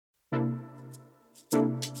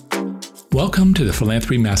Welcome to the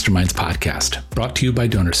Philanthropy Masterminds podcast, brought to you by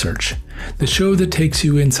Donor Search, the show that takes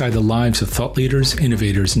you inside the lives of thought leaders,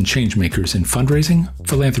 innovators, and changemakers in fundraising,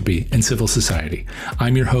 philanthropy, and civil society.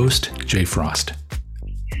 I'm your host, Jay Frost.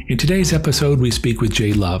 In today's episode, we speak with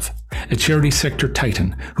Jay Love, a charity sector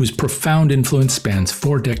titan whose profound influence spans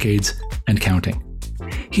 4 decades and counting.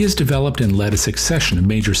 He has developed and led a succession of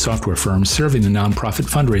major software firms serving the nonprofit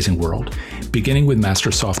fundraising world, beginning with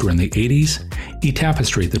Master Software in the 80s,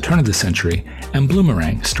 eTapestry at the turn of the century, and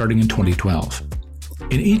Bloomerang starting in 2012.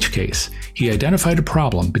 In each case, he identified a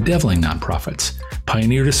problem bedeviling nonprofits,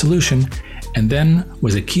 pioneered a solution, and then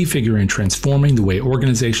was a key figure in transforming the way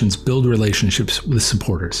organizations build relationships with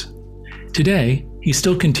supporters. Today, he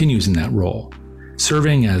still continues in that role,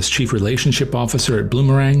 serving as Chief Relationship Officer at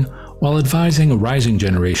Bloomerang while advising a rising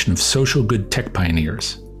generation of social good tech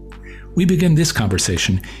pioneers. We begin this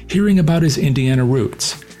conversation hearing about his Indiana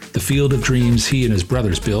roots, the field of dreams he and his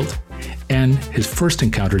brothers built, and his first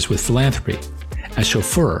encounters with philanthropy as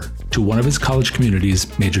chauffeur to one of his college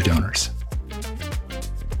community's major donors.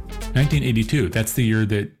 1982, that's the year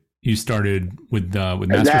that you started with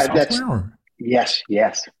Master Software? Yes.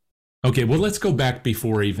 Okay, well, let's go back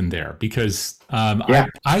before even there, because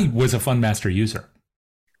I was a FundMaster user.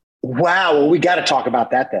 Wow, well, we got to talk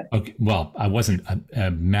about that then. Okay, well, I wasn't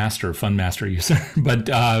a FundMaster user, but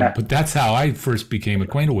that's how I first became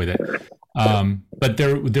acquainted with it. But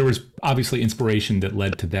there was obviously inspiration that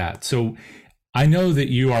led to that. So I know that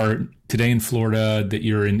you are today in Florida, that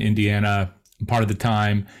you're in Indiana part of the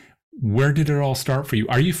time. Where did it all start for you?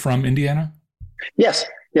 Are you from Indiana? Yes.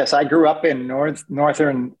 I grew up in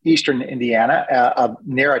northern eastern Indiana,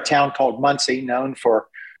 near a town called Muncie, known for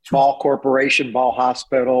Ball Corporation, Ball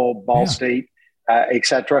Hospital, Ball State,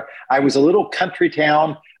 etc. I was a little country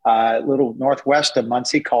town, a little northwest of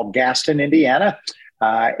Muncie called Gaston, Indiana,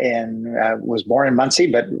 and was born in Muncie,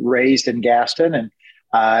 but raised in Gaston,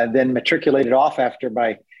 and then matriculated off after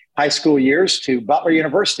my high school years to Butler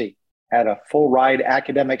University. Had a full ride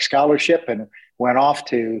academic scholarship and went off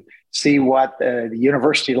to see what the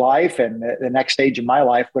university life and the next stage of my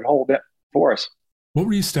life would hold for us. What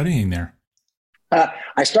were you studying there?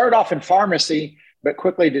 I started off in pharmacy, but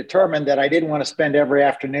quickly determined that I didn't want to spend every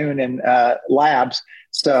afternoon in labs.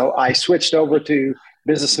 So I switched over to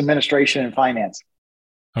business administration and finance.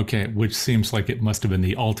 Okay, which seems like it must have been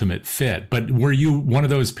the ultimate fit. But were you one of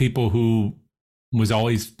those people who was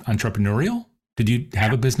always entrepreneurial? Did you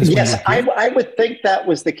have a business? Yes, I would think that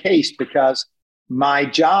was the case because my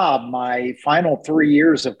job, my final 3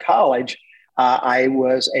 years of college, I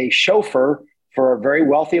was a chauffeur for a very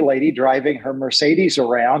wealthy lady driving her Mercedes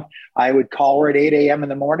around. I would call her at 8 a.m. in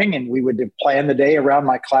the morning and we would plan the day around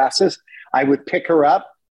my classes. I would pick her up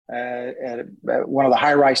at one of the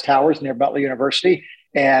high-rise towers near Butler University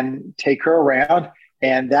and take her around.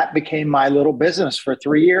 And that became my little business for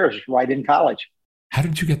 3 years right in college. How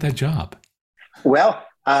did you get that job? Well,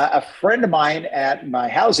 a friend of mine at my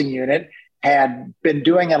housing unit had been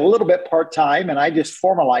doing it a little bit part-time, and I just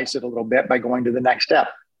formalized it a little bit by going to the next step.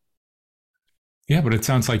 Yeah, but it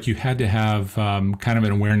sounds like you had to have kind of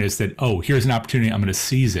an awareness that, here's an opportunity, I'm going to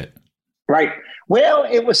seize it. Right. Well,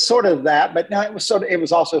 it was sort of that, but no, it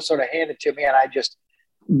was also sort of handed to me, and I just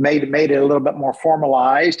made it a little bit more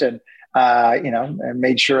formalized, and and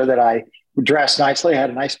made sure that I dressed nicely. I had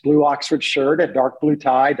a nice blue Oxford shirt, a dark blue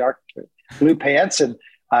tie, dark blue pants, and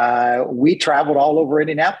we traveled all over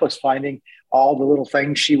Indianapolis, finding all the little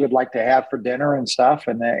things she would like to have for dinner and stuff,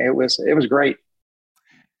 and it was great.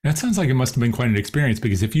 That sounds like it must have been quite an experience,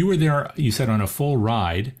 because if you were there, you said on a full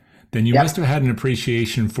ride, then you must have had an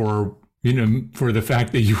appreciation for the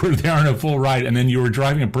fact that you were there on a full ride, and then you were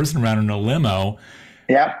driving a person around in a limo.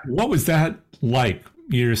 Yeah. What was that like?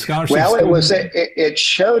 Your scholarship? Well, it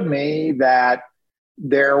showed me that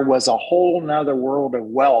there was a whole nother world of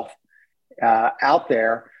wealth out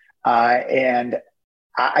there. And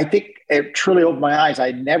I think it truly opened my eyes.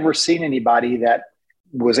 I'd never seen anybody that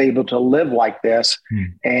was able to live like this.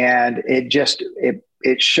 And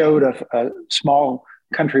it showed a small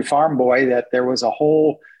country farm boy that there was a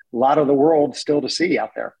whole lot of the world still to see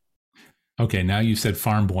out there. Okay, now you said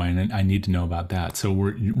farm boy, and I need to know about that. So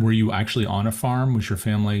were you actually on a farm? Was your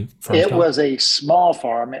family farm? It was a small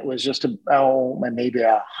farm. It was just maybe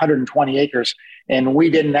 120 acres. And we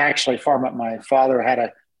didn't actually farm it. My father had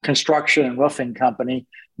a construction and roofing company,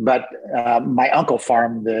 but my uncle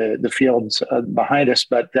farmed the fields behind us.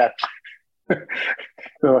 But I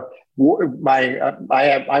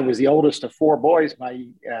was the oldest of 4 boys. My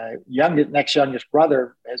next youngest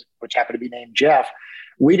brother, which happened to be named Jeff,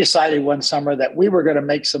 we decided one summer that we were going to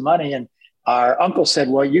make some money. And our uncle said,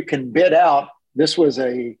 well, you can bid out. This was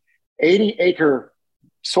a 80-acre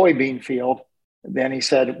soybean field. Then he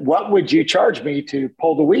said, what would you charge me to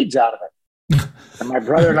pull the weeds out of it? And my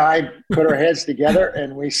brother and I put our heads together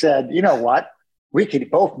and we said, you know what? We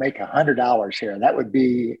could both make $100 here. That would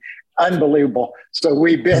be unbelievable. So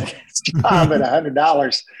we bid this job at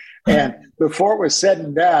 $100. And before it was said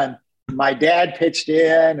and done, my dad pitched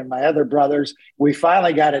in and my other brothers. We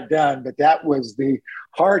finally got it done, but that was the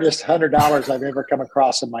hardest $100 I've ever come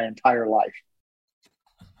across in my entire life.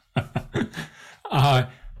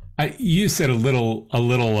 You said a little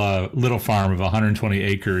farm of 120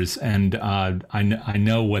 acres, and I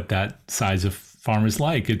know what that size of farm is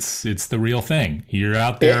like. It's the real thing. You're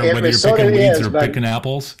out there, whether you're picking weeds or picking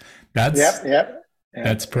apples. That's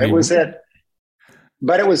pretty. It was it.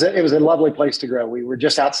 But it was a lovely place to grow. We were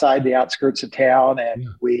just outside the outskirts of town, and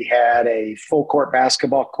we had a full court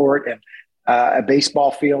basketball court and a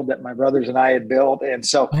baseball field that my brothers and I had built. And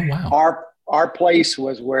so our place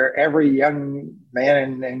was where every young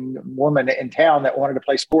man and woman in town that wanted to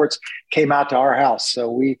play sports came out to our house. So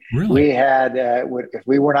we had, if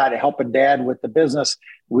we were not helping Dad with the business,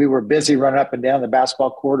 we were busy running up and down the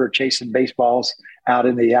basketball court or chasing baseballs out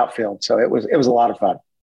in the outfield. So it was a lot of fun.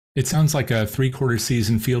 It sounds like a 3/4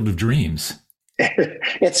 season Field of Dreams.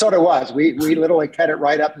 It sort of was. We literally cut it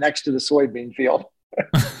right up next to the soybean field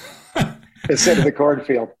instead of the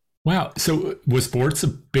cornfield. Wow. So was sports a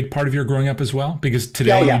big part of your growing up as well? Because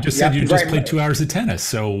today you just said you just played 2 hours of tennis.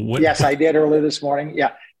 So what? Yes, I did earlier this morning.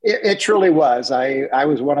 Yeah, it truly was. I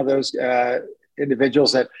was one of those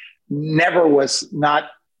individuals that never was not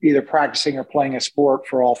either practicing or playing a sport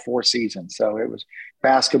for all 4 seasons. So it was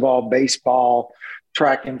basketball, baseball,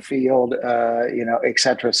 track and field, et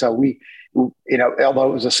cetera. So we, although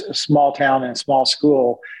it was a small town and a small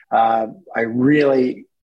school, I really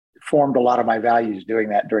formed a lot of my values doing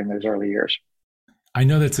that during those early years. I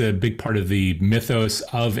know that's a big part of the mythos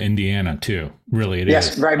of Indiana too. Really, it is.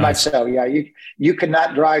 Yes, very much so. Yeah, you could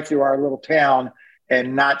not drive through our little town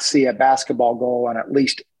and not see a basketball goal on at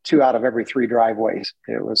least 2 out of every 3 driveways.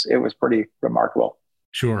 It was pretty remarkable.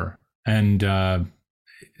 Sure. And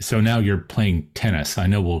so now you're playing tennis. I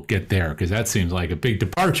know we'll get there because that seems like a big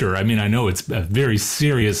departure. I mean, I know it's a very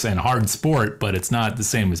serious and hard sport, but it's not the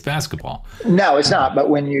same as basketball. No, it's not. But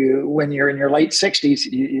when you're in your late 60s,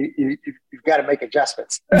 you've got to make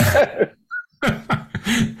adjustments.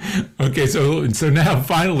 Okay, so now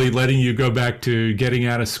finally letting you go back to getting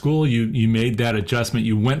out of school, you made that adjustment.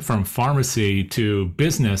 You went from pharmacy to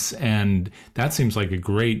business, and that seems like a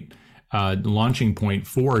great launching point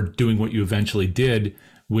for doing what you eventually did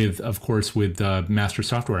with Master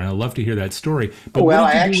Software. And I'd love to hear that story. But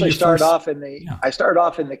I actually started off in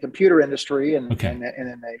the computer industry and in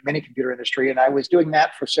the mini computer industry, and I was doing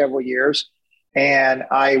that for several years. And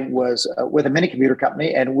I was with a mini computer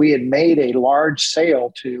company, and we had made a large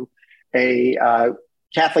sale to a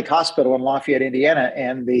Catholic hospital in Lafayette, Indiana,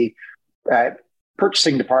 and the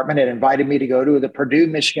purchasing department had invited me to go to the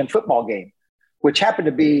Purdue-Michigan football game, which happened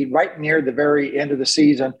to be right near the very end of the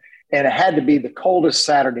season. And it had to be the coldest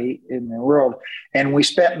Saturday in the world. And we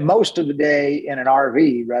spent most of the day in an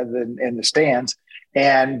RV rather than in the stands.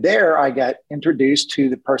 And there I got introduced to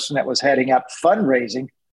the person that was heading up fundraising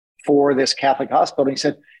for this Catholic hospital. And he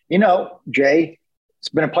said, Jay, it's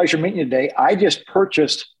been a pleasure meeting you today. I just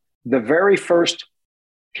purchased the very first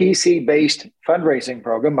PC-based fundraising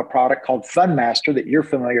program, a product called FundMaster that you're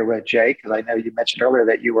familiar with, Jay, because I know you mentioned earlier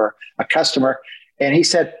that you were a customer. And he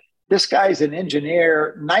said, this guy's an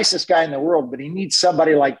engineer, nicest guy in the world, but he needs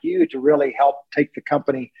somebody like you to really help take the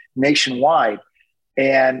company nationwide.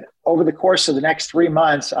 And over the course of the next 3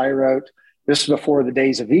 months, I wrote, this was before the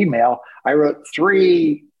days of email, I wrote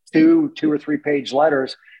 2 or 3 page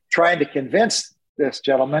letters trying to convince this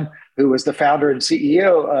gentleman who was the founder and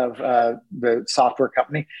CEO of the software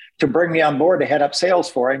company to bring me on board to head up sales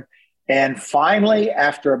for him. And finally,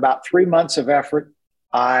 after about 3 months of effort,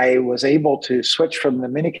 I was able to switch from the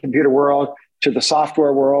mini computer world to the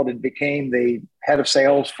software world and became the head of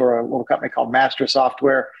sales for a little company called Master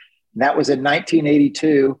Software. And that was in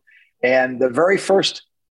 1982. And the very first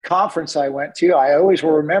conference I went to, I always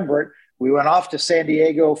will remember it. We went off to San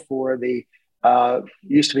Diego for the,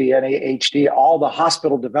 used to be NAHD, all the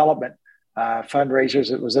hospital development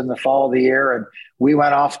fundraisers. It was in the fall of the year. And we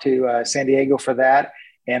went off to San Diego for that.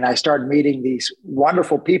 And I started meeting these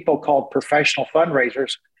wonderful people called professional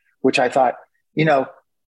fundraisers, which I thought,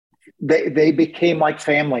 they became like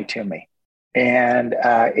family to me. And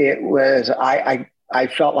I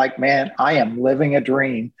felt like, man, I am living a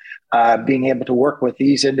dream, being able to work with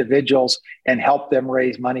these individuals and help them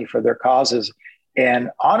raise money for their causes.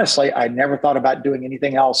 And honestly, I never thought about doing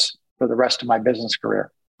anything else for the rest of my business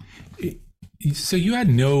career. So you had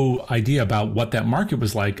no idea about what that market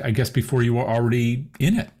was like, I guess, before you were already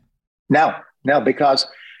in it. No, because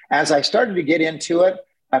as I started to get into it,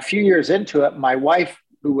 a few years into it, my wife,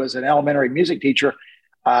 who was an elementary music teacher,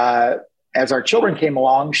 uh, as our children came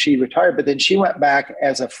along, she retired, but then she went back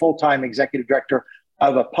as a full-time executive director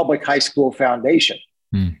of a public high school foundation.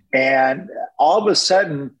 Hmm. And all of a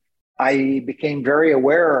sudden, I became very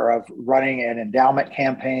aware of running an endowment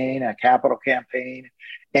campaign, a capital campaign,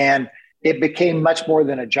 and it became much more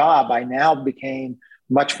than a job. I now became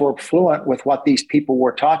much more fluent with what these people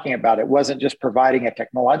were talking about. It wasn't just providing a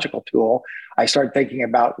technological tool. I started thinking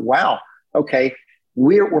about, wow, okay,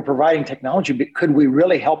 we're providing technology, but could we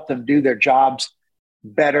really help them do their jobs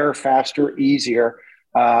better, faster, easier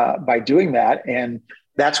by doing that? And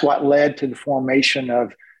that's what led to the formation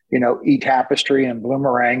of, eTapestry and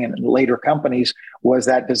Bloomerang and later companies, was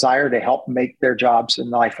that desire to help make their jobs in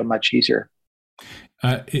life much easier.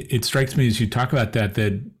 It strikes me as you talk about that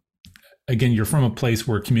again, you're from a place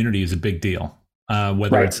where community is a big deal.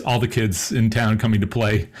 Whether Right. it's all the kids in town coming to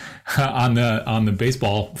play on the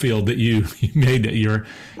baseball field that you made at your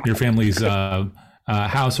family's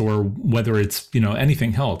house, or whether it's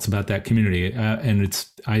anything else about that community. And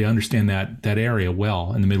I understand that area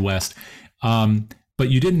well in the Midwest. But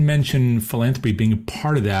you didn't mention philanthropy being a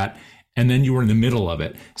part of that, and then you were in the middle of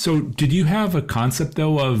it. So did you have a concept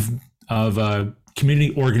though of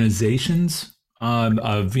community organizations?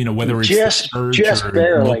 Of whether it's just church just or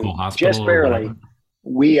barely, local hospital just or barely. whatever.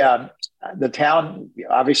 We the town,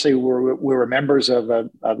 obviously we were members of the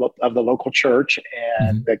local church,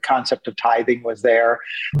 and Mhm. the concept of tithing was there.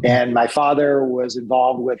 Okay, And my father was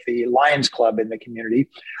involved with the Lions Club in the community.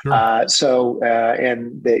 sure.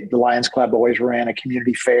 And the Lions Club always ran a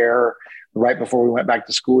community fair right before we went back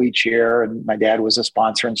to school each year, and my dad was a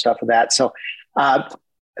sponsor and stuff of that. Uh,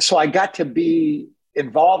 so I got to be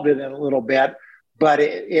involved in it a little bit. But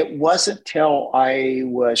it wasn't till I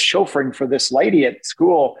was chauffeuring for this lady at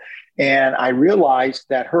school, and I realized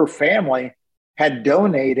that her family had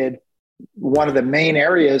donated one of the main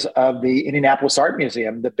areas of the Indianapolis Art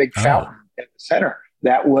Museum, the big Oh, fountain at the center.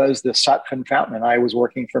 That was the Sutphen Fountain, and I was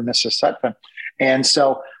working for Mrs. Sutphen. And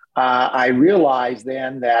so I realized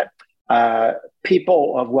then that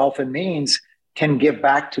people of wealth and means can give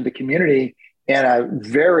back to the community in a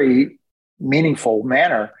very meaningful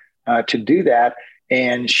manner to do that.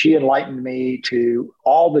 And she enlightened me to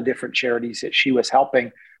all the different charities that she was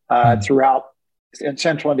helping throughout in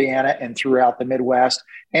central Indiana and throughout the Midwest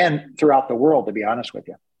and throughout the world, to be honest with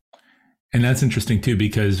you. and that's interesting too,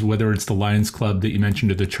 because whether it's the Lions Club that you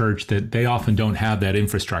mentioned, or the church, that they often don't have that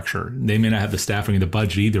infrastructure. They may not have the staffing or the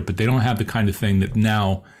budget either, but they don't have the kind of thing that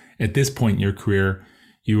now, at this point in your career,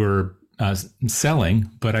 you are selling.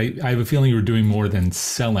 But I have a feeling you were doing more than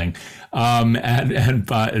selling at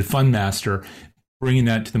Fundmaster, bringing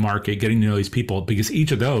that to the market, getting to know these people, because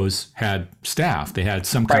each of those had staff, they had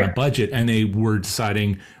some kind Right. of budget, and they were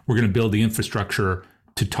deciding we're going to build the infrastructure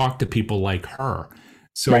to talk to people like her.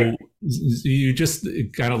 Right. So you just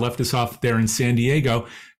kind of left us off there in San Diego.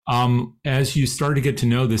 As you started to get to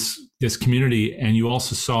know this community, and you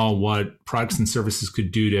also saw what products and services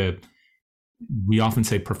could do to, we often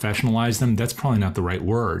say professionalize them. That's probably not the right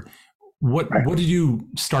word. What Right. what did you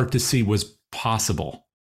start to see was possible?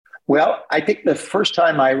 Well, I think the first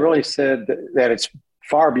time I really said that it's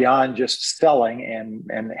far beyond just selling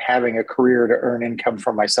and having a career to earn income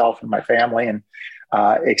for myself and my family and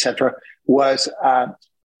et cetera, was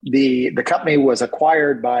the company was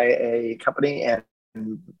acquired by a company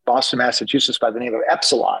in Boston, Massachusetts by the name of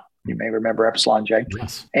Epsilon. You may remember Epsilon, Jay.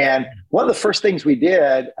 Yes. And one of the first things we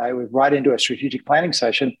did, I was right into a strategic planning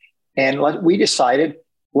session, and we decided,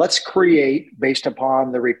 let's create, based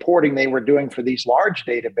upon the reporting they were doing for these large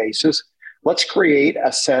databases, let's create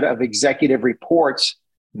a set of executive reports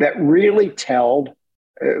that really told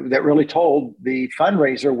the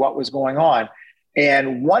fundraiser what was going on.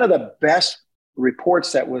 And one of the best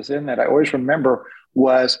reports that was in that I always remember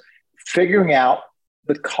was figuring out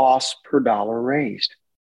the cost per dollar raised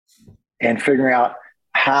and figuring out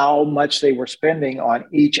how much they were spending on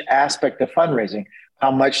each aspect of fundraising.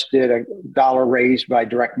 How much did a dollar raised by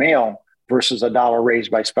direct mail versus a dollar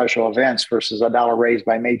raised by special events versus a dollar raised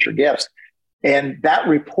by major gifts? And that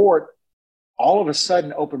report all of a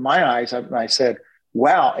sudden opened my eyes up, and I said,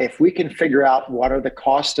 wow, if we can figure out what are the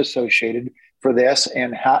costs associated for this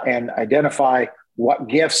and identify what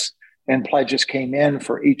gifts and pledges came in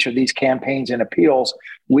for each of these campaigns and appeals,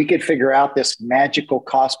 we could figure out this magical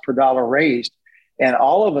cost per dollar raised. And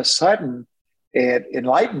all of a sudden, it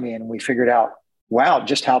enlightened me, and we figured out, wow,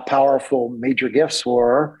 just how powerful major gifts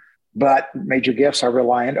were. But major gifts are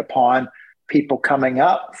reliant upon people coming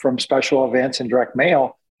up from special events and direct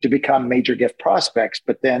mail to become major gift prospects.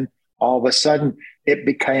 But then all of a sudden it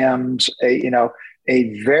becomes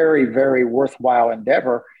a very, very worthwhile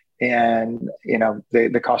endeavor. And,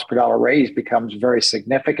 the cost per dollar raised becomes very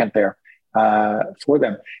significant there for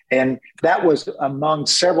them. And that was among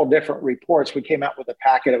several different reports. We came out with a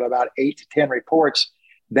packet of about 8 to 10 reports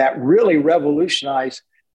that really revolutionized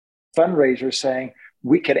fundraisers, saying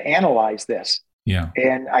we could analyze this. Yeah.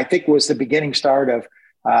 And I think it was the beginning start of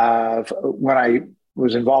when I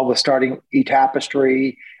was involved with starting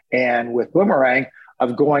eTapestry and with Bloomerang,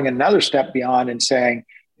 of going another step beyond and saying,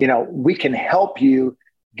 we can help you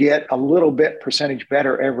get a little bit percentage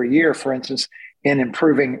better every year, for instance, in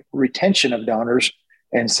improving retention of donors,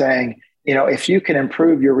 and saying, if you can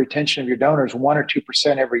improve your retention of your donors 1 or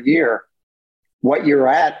 2% every year, what you're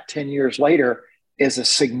at 10 years later is a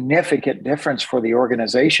significant difference for the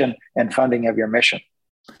organization and funding of your mission.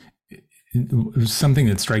 Something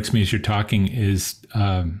that strikes me as you're talking is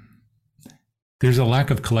there's a lack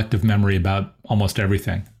of collective memory about almost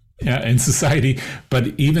everything in society, but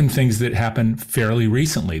even things that happened fairly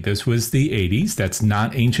recently. This was the 80s. That's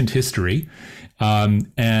not ancient history.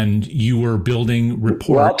 And you were building reports.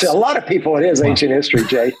 Well, to a lot of people, it is ancient history,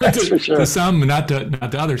 Jay. That's for sure. To some, not to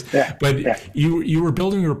others. Yeah, but yeah. You were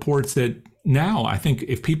building reports that now, I think,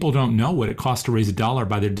 if people don't know what it costs to raise $1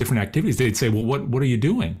 by their different activities, they'd say, well, what are you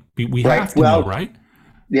doing? We right. have to know, right?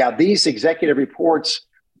 Yeah, these executive reports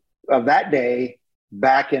of that day,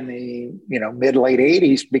 back in the mid late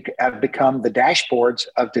 80s, have become the dashboards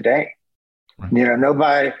of today.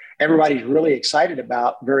 Right. Everybody's really excited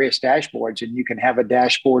about various dashboards, and you can have a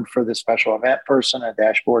dashboard for the special event person, a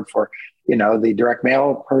dashboard for the direct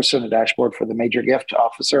mail person, a dashboard for the major gift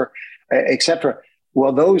officer, et cetera.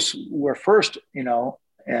 Well, those were first,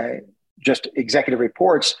 just executive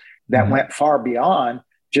reports that Mm-hmm. went far beyond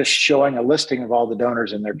just showing a listing of all the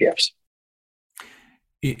donors and their gifts.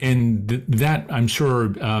 And that, I'm sure,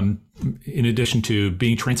 in addition to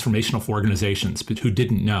being transformational for organizations, but who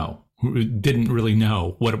didn't really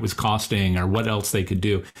know what it was costing or what else they could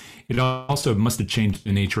do, it also must have changed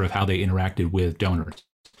the nature of how they interacted with donors,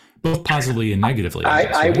 both positively and negatively.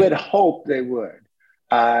 I would hope they would.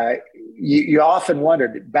 You often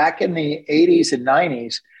wondered, back in the 80s and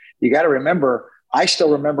 90s, you got to remember, I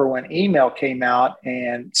still remember when email came out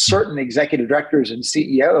and certain executive directors and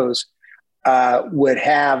CEOs would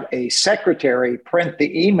have a secretary print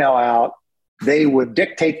the email out. They would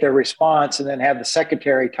dictate their response and then have the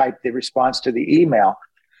secretary type the response to the email.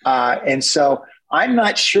 And so I'm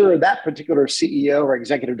not sure that particular CEO or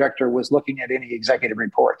executive director was looking at any executive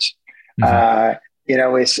reports. Mm-hmm.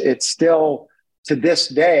 It's still, to this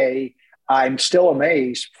day, I'm still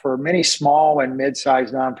amazed for many small and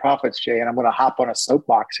mid-sized nonprofits, Jay, and I'm going to hop on a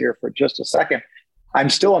soapbox here for just a second. I'm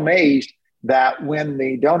still amazed that when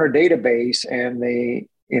the donor database and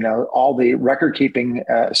all the record keeping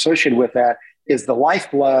associated with that is the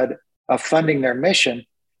lifeblood of funding their mission,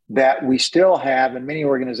 that we still have in many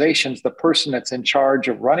organizations, the person that's in charge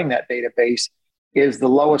of running that database is the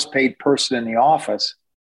lowest paid person in the office.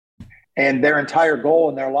 And their entire goal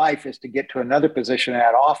in their life is to get to another position in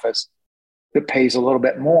that office that pays a little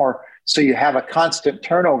bit more. So you have a constant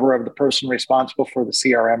turnover of the person responsible for the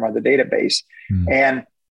CRM or the database. Mm. And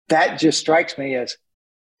that just strikes me as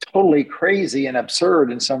totally crazy and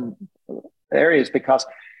absurd in some areas, because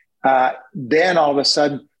then all of a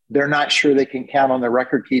sudden they're not sure they can count on the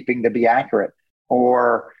record keeping to be accurate,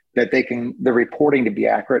 or that the reporting to be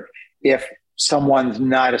accurate, if someone's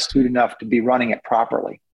not astute enough to be running it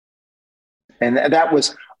properly. And that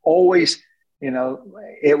was always,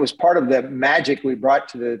 it was part of the magic we brought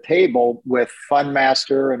to the table with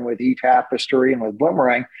Fundmaster and with eTapestry and with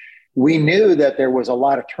Bloomerang. We knew that there was a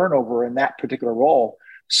lot of turnover in that particular role.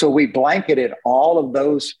 So we blanketed all of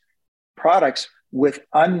those products with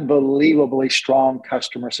unbelievably strong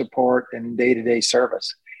customer support and day-to-day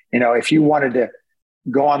service. If you wanted to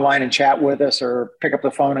go online and chat with us or pick up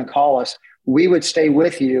the phone and call us, we would stay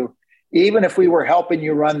with you. Even if we were helping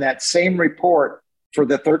you run that same report for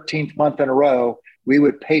the 13th month in a row, we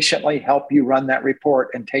would patiently help you run that report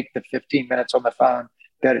and take the 15 minutes on the phone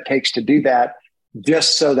that it takes to do that,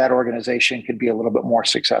 just so that organization could be a little bit more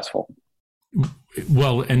successful.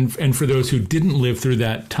 Well, and for those who didn't live through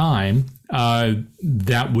that time,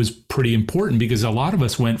 that was pretty important, because a lot of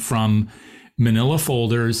us went from manila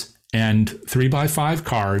folders and 3x5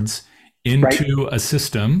 cards into a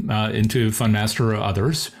system, into Fundmaster or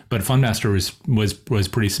others, but Fundmaster was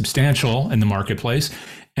pretty substantial in the marketplace.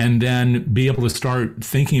 and then be able to start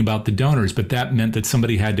thinking about the donors. But that meant that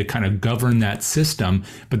somebody had to kind of govern that system,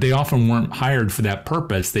 but they often weren't hired for that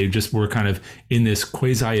purpose. They just were kind of in this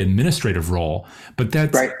quasi-administrative role. But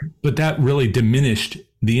that really diminished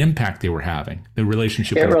the impact they were having, the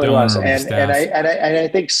relationship with the donor, and staff. And I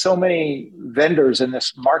think so many vendors in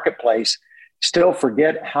this marketplace still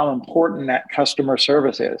forget how important that customer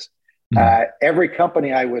service is. Every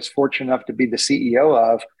company I was fortunate enough to be the CEO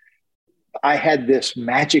of, I had this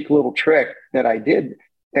magic little trick that I did,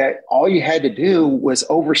 that all you had to do was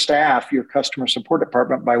overstaff your customer support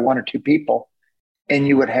department by 1 or 2 people, and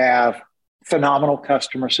you would have phenomenal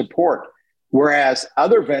customer support. Whereas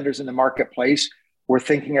other vendors in the marketplace were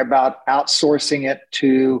thinking about outsourcing it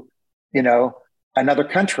to, another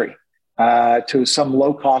country, to some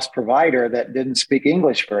low-cost provider that didn't speak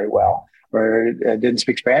English very well, or didn't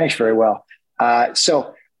speak Spanish very well. And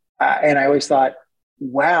I always thought,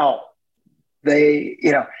 wow,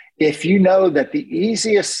 if you know that the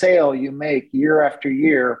easiest sale you make year after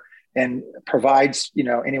year and provides,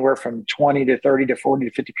 anywhere from 20 to 30 to 40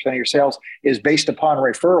 to 50% of your sales is based upon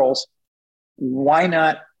referrals, why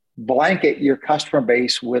not blanket your customer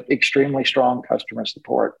base with extremely strong customer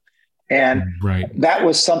support? And that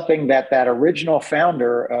was something that original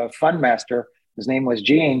founder of Fundmaster, his name was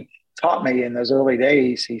Gene, taught me in those early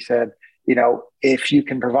days. He said, if you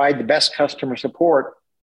can provide the best customer support,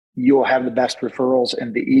 you'll have the best referrals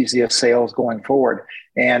and the easiest sales going forward.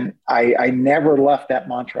 And I never left that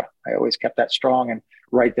mantra. I always kept that strong and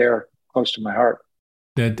right there close to my heart.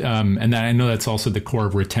 And I know that's also the core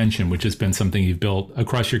of retention, which has been something you've built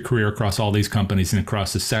across your career, across all these companies and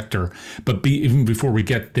across the sector. But even before we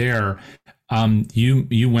get there,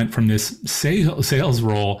 you went from this sales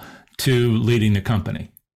role to leading the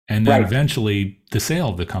company, and then eventually the sale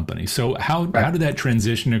of the company. So how did that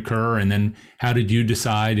transition occur? And then how did you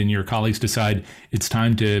decide and your colleagues decide it's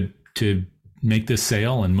time to make this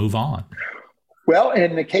sale and move on? Well,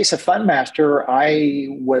 in the case of Fundmaster, I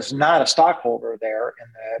was not a stockholder there in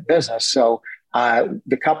the business. So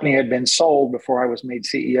the company had been sold before I was made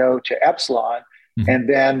CEO to Epsilon. Mm-hmm. And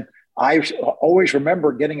then I always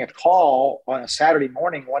remember getting a call on a Saturday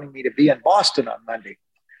morning wanting me to be in Boston on Monday.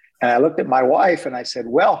 And I looked at my wife and I said,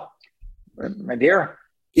 well, my dear,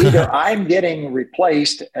 either I'm getting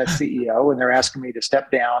replaced as CEO and they're asking me to step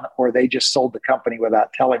down, or they just sold the company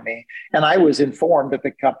without telling me. And I was informed that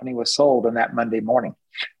the company was sold on that Monday morning.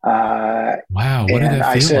 Wow. What did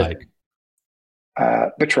that feel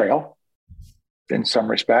like? Betrayal in some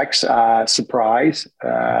respects, surprise,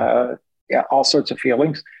 all sorts of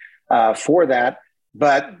feelings for that.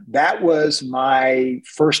 But that was my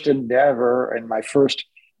first endeavor and my first,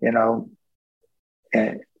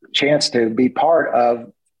 chance to be part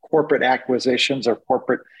of corporate acquisitions or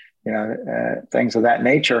corporate, things of that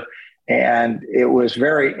nature. And it was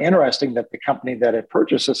very interesting that the company that had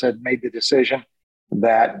purchased us had made the decision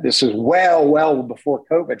that this is well before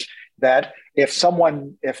COVID, that if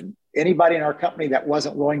anybody in our company that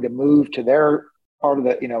wasn't willing to move to their part of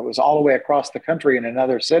it was all the way across the country in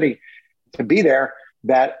another city to be there,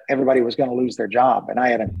 that everybody was going to lose their job. And I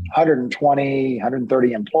had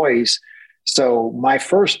 130 employees. So my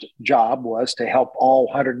first job was to help all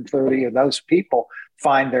 130 of those people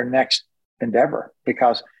find their next endeavor,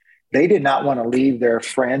 because they did not want to leave their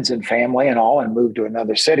friends and family and all and move to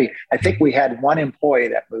another city. I think we had one employee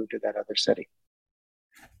that moved to that other city.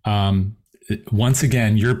 Once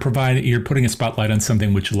again, you're putting a spotlight on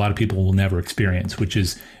something which a lot of people will never experience, which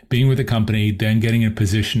is being with a company, then getting in a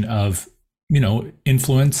position of,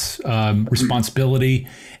 influence, responsibility,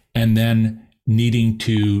 and then needing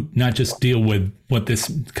to not just deal with what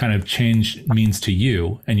this kind of change means to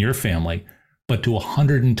you and your family, but to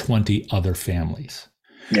 120 other families.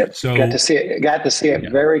 Yep. So got to see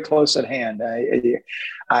it very close at hand.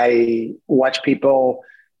 I watch people.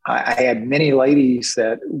 I had many ladies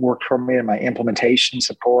that worked for me in my implementation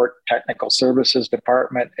support, technical services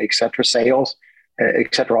department, et cetera, sales,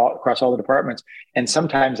 et cetera, across all the departments. And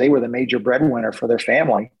sometimes they were the major breadwinner for their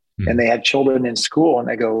family, and they had children in school, and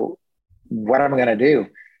they go, what am I going to do?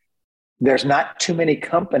 There's not too many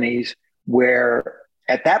companies where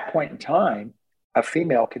at that point in time, a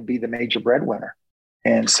female could be the major breadwinner.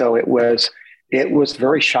 And so it was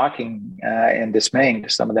very shocking and dismaying to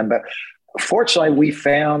some of them. But fortunately, we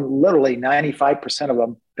found literally 95% of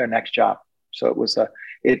them their next job. So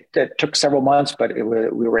it took several months, but we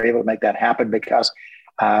were able to make that happen because,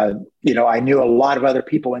 I knew a lot of other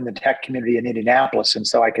people in the tech community in Indianapolis. And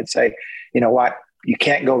so I could say, you know what? You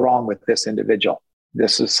can't go wrong with this individual.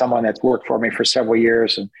 This is someone that's worked for me for several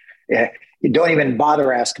years. And you don't even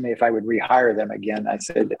bother asking me if I would rehire them again. I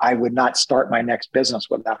said, I would not start my next business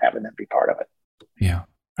without having them be part of it. Yeah.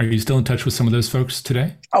 Are you still in touch with some of those folks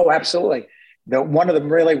today? Oh, absolutely. One of the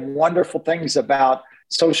really wonderful things about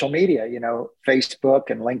social media, Facebook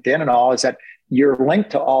and LinkedIn and all, is that you're linked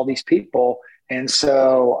to all these people. And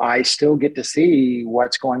so I still get to see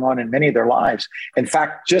what's going on in many of their lives. In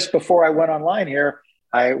fact, just before I went online here,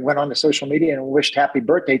 I went on to social media and wished happy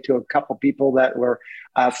birthday to a couple people that were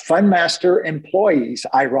Fundmaster employees,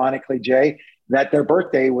 ironically, Jay, that their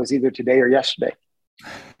birthday was either today or yesterday.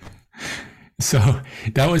 So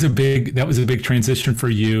that was a big transition for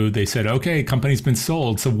you. They said, okay, company's been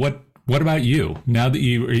sold. So what about you? Now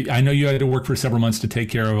that I know you had to work for several months to take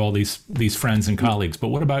care of all these friends and colleagues, but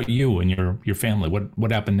what about you and your family?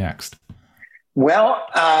 What happened next? Well,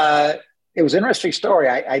 it was an interesting story.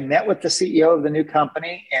 I met with the CEO of the new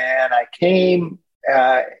company, and I came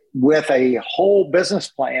with a whole business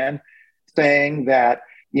plan saying that,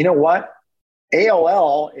 you know what?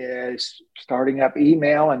 AOL is starting up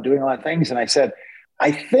email and doing a lot of things. And I said, I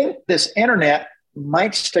think this internet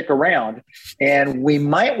might stick around, and we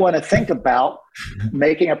might want to think about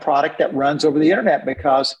making a product that runs over the internet,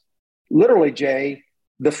 because literally, Jay,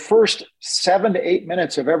 the first 7 to 8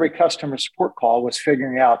 minutes of every customer support call was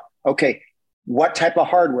figuring out, okay, what type of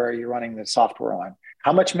hardware are you running the software on?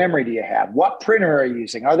 How much memory do you have? What printer are you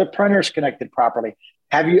using? Are the printers connected properly?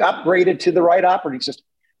 Have you upgraded to the right operating system?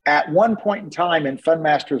 At one point in time in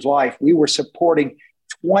Fundmaster's life, we were supporting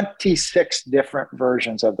 26 different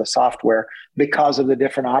versions of the software because of the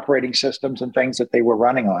different operating systems and things that they were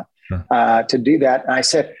running on. Sure. To do that. And I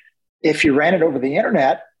said, if you ran it over the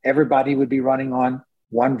internet, everybody would be running on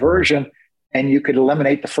one version, and you could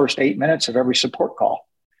eliminate the first 8 minutes of every support call.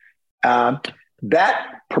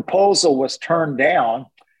 That proposal was turned down.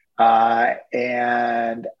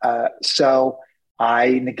 So I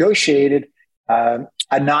negotiated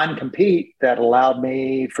a non-compete that allowed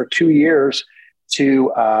me for 2 years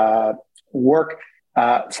to work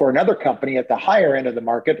for another company at the higher end of the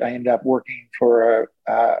market. I ended up working for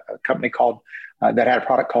a company called that had a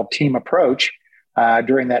product called Team Approach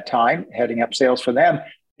during that time, heading up sales for them.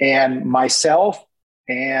 And myself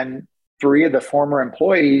and 3 of the former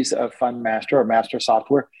employees of Fundmaster or Master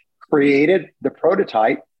Software created the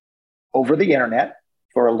prototype over the internet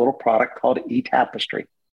for a little product called eTapestry.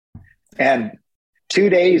 And 2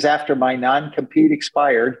 days after my non-compete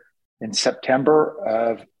expired in September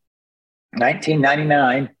of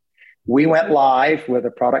 1999, we went live with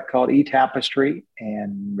a product called eTapestry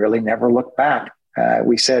and really never looked back.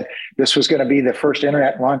 We said this was going to be the first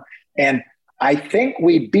internet one. And I think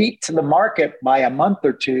we beat to the market by a month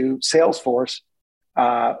or two Salesforce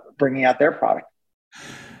bringing out their product.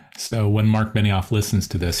 So when Mark Benioff listens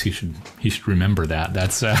to this, he should remember that.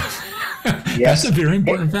 That's yes. That's a very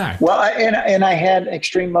important fact. Well, and I had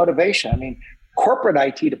extreme motivation. I mean, corporate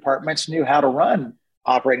IT departments knew how to run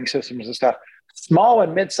operating systems and stuff. Small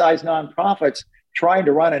and mid-sized nonprofits trying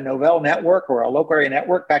to run a Novell network or a local area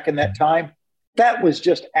network back in that time, that was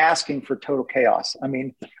just asking for total chaos. I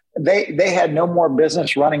mean, they had no more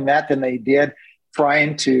business running that than they did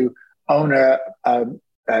trying to own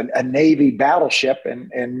a Navy battleship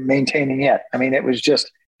and maintaining it. I mean, it was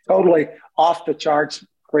just totally off the charts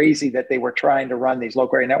crazy that they were trying to run these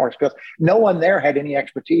local area networks because no one there had any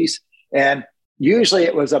expertise. And usually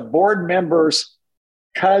it was a board member's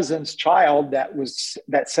cousin's child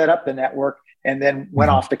that set up the network and then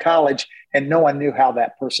went off to college, and no one knew how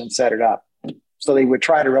that person set it up. So they would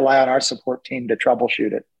try to rely on our support team to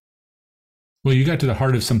troubleshoot it. Well, you got to the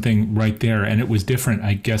heart of something right there, and it was different,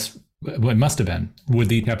 I guess. Well, it must have been with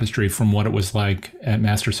eTapestry from what it was like at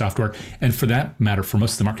Master Software. And for that matter, for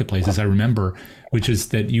most of the marketplaces, I remember, which is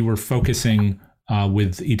that you were focusing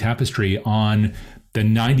with eTapestry on the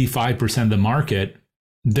 95% of the market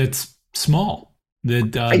that's small,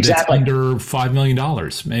 exactly. That's under $5 million.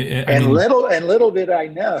 Little did I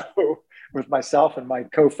know with myself and my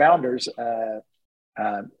co-founders,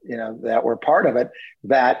 that were part of it,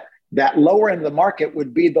 that lower end of the market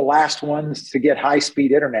would be the last ones to get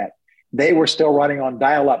high-speed internet. They were still running on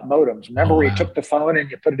dial-up modems. Remember where you took the phone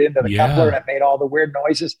and you put it into the coupler and it made all the weird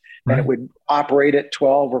noises, and it would operate at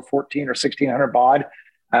 12 or 14 or 1600 baud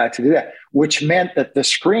to do that, which meant that the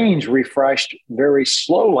screens refreshed very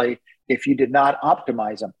slowly if you did not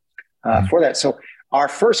optimize them for that. So our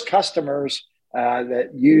first customers that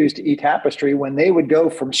used eTapestry, when they would go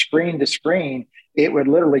from screen to screen, it would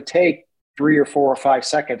literally take 3 or 4 or 5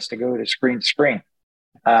 seconds to go to screen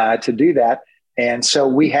to do that. And so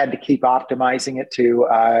we had to keep optimizing it to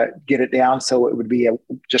get it down so it would be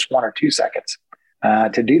just 1 or 2 seconds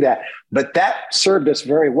to do that. But that served us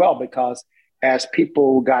very well because as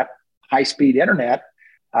people got high-speed internet,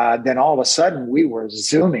 then all of a sudden we were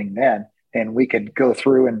zooming then, and we could go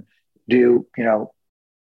through and do,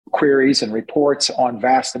 queries and reports on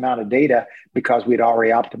vast amount of data because we'd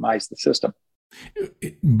already optimized the system.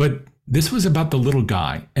 But this was about the little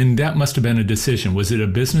guy, and that must have been a decision. Was it a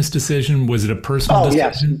business decision? Was it a personal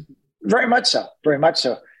decision? Yes, very much so. Very much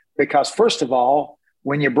so. Because first of all,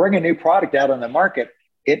 when you bring a new product out on the market,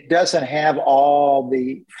 it doesn't have all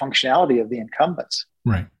the functionality of the incumbents.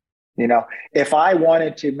 Right. If I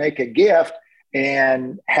wanted to make a gift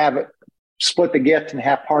and have it split the gift and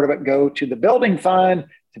have part of it go to the building fund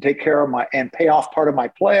to take care of and pay off part of my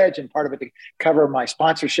pledge and part of it to cover my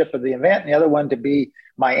sponsorship of the event, and the other one to be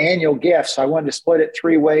my annual gift. So I wanted to split it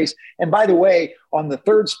 3 ways. And by the way, on the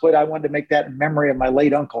third split, I wanted to make that in memory of my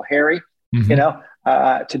late Uncle Harry.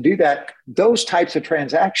 To do that, those types of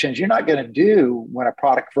transactions, you're not going to do when a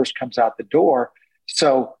product first comes out the door.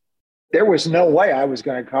 So there was no way I was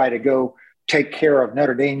going to try to go take care of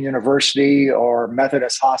Notre Dame University or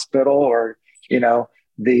Methodist Hospital or,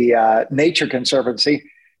 the Nature Conservancy.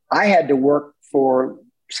 I had to work for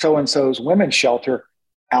so-and-so's women's shelter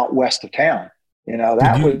out west of town.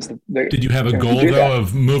 Did you have a goal though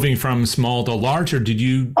of moving from small to large, or did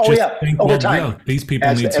you think, over time, these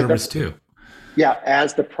people need service too? Yeah,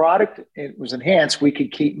 as the product was enhanced, we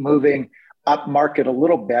could keep moving up market a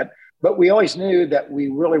little bit, but we always knew that we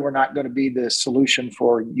really were not going to be the solution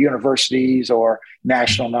for universities or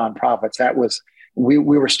national nonprofits. That was we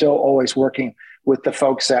were still always working with the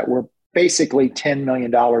folks that were basically $10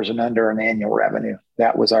 million and under in annual revenue.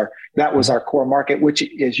 That was our core market, which,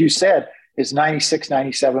 as you said, is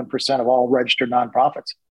 97% of all registered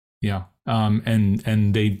nonprofits. Yeah,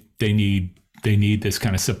 and they need this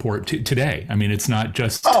kind of support today. I mean, it's not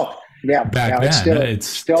just back then. It's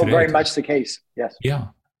still very much the case. Yes. Yeah.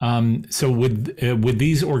 So with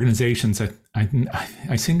these organizations,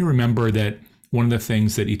 I seem to remember that one of the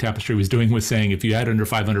things that eTapestry was doing was saying if you had under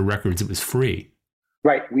 500 records, it was free.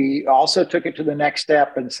 Right. We also took it to the next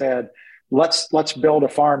step and said, let's build a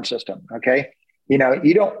farm system. Okay. You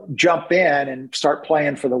don't jump in and start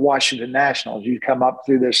playing for the Washington Nationals. You come up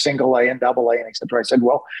through the single A and double A and et cetera. I said,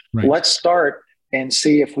 let's start and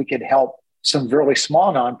see if we could help some really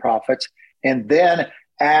small nonprofits. And then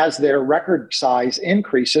as their record size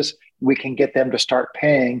increases, we can get them to start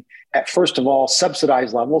paying at, first of all,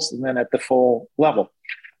 subsidized levels, and then at the full level.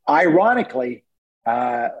 Ironically,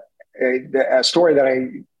 a story that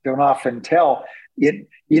I don't often tell,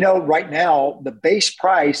 right now, the base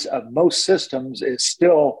price of most systems is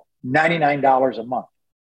still $99 a month.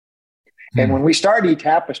 And when we started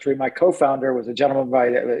eTapestry, my co-founder was a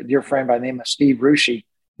gentleman a dear friend by the name of Steve Rusci.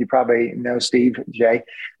 You probably know Steve, Jay.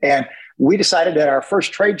 And we decided that our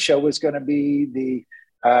first trade show was going to be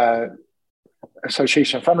the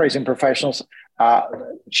Association of Fundraising Professionals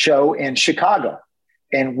show in Chicago.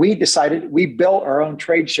 And we built our own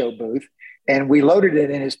trade show booth, and we loaded it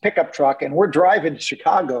in his pickup truck, and we're driving to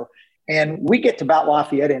Chicago. And we get to about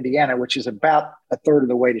Lafayette, Indiana, which is about a third of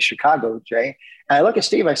the way to Chicago, Jay. And I look at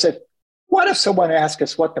Steve, I said, what if someone asked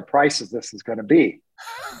us what the price of this is going to be?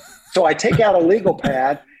 So I take out a legal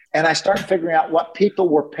pad and I start figuring out what people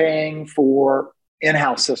were paying for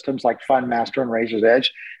in-house systems like FundMaster and Razor's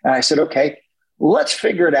Edge. And I said, okay, let's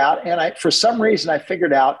figure it out. And for some reason, I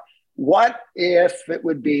figured out what if it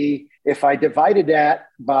would be if I divided that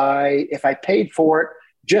by, if I paid for it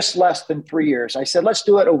just less than 3 years. I said, let's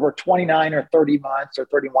do it over 29 or 30 months or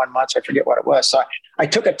 31 months. I forget what it was. So I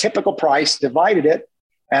took a typical price, divided it,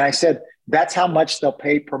 and I said, that's how much they'll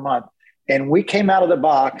pay per month. And we came out of the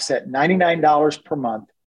box at $99 per month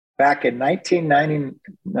back in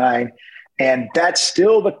 1999. And that's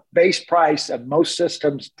still the base price of most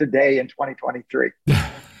systems today in 2023.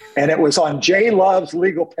 And it was on Jay Love's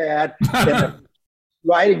legal pad,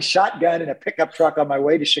 riding shotgun in a pickup truck on my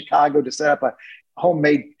way to Chicago to set up a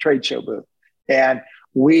homemade trade show booth. And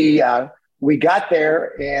we got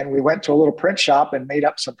there and we went to a little print shop and made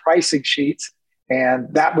up some pricing sheets.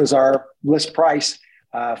 And that was our list price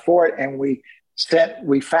for it. And we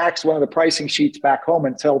faxed one of the pricing sheets back home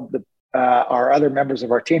and told our other members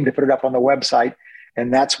of our team to put it up on the website.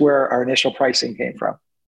 And that's where our initial pricing came from.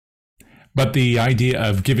 But the idea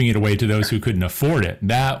of giving it away to those who couldn't afford it,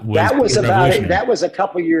 that was a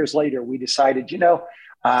couple of years later. We decided,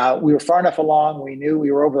 we were far enough along. We knew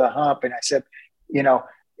we were over the hump. And I said,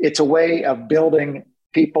 it's a way of building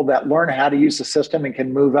people that learn how to use the system and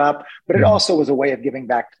can move up. But it also was a way of giving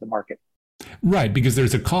back to the market. Right, because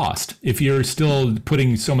there's a cost. If you're still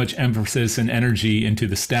putting so much emphasis and energy into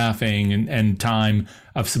the staffing and time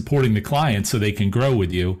of supporting the clients so they can grow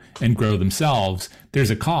with you and grow themselves, there's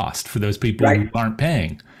a cost for those people who aren't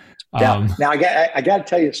paying. Now I got to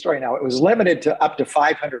tell you a story now. It was limited to up to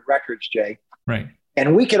 500 records, Jay. Right.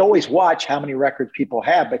 And we could always watch how many records people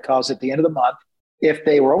have, because at the end of the month, if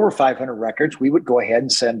they were over 500 records, we would go ahead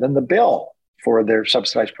and send them the bill for their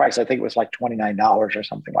subsidized price. I think it was like $29 or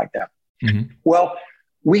something like that. Mm-hmm. Well,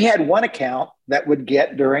 we had one account that would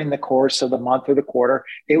get, during the course of the month or the quarter,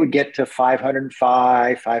 it would get to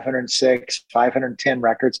 505, 506, 510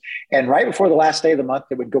 records. And right before the last day of the month,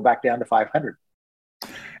 it would go back down to 500.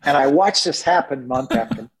 And I watched this happen month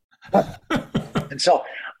after month. And so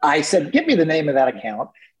I said, give me the name of that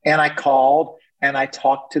account. And I called and I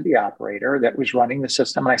talked to the operator that was running the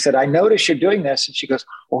system. And I said, I noticed you're doing this. And she goes,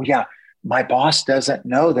 oh, yeah, my boss doesn't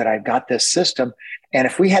know that I've got this system. And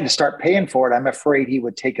if we had to start paying for it, I'm afraid he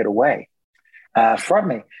would take it away from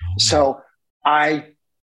me. So I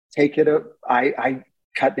take it, I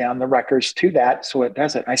cut down the records to that so it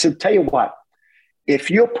does it. I said, tell you what, if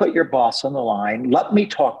you'll put your boss on the line, let me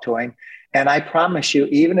talk to him. And I promise you,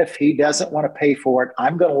 even if he doesn't want to pay for it,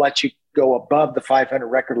 I'm going to let you go above the 500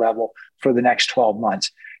 record level for the next 12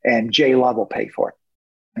 months. And Jay Love will pay for it.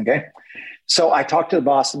 Okay. So I talked to the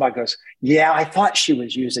boss, and the boss goes, yeah, I thought she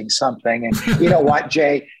was using something. And you know what,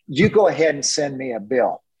 Jay, you go ahead and send me a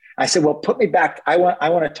bill. I said, well, put me back. I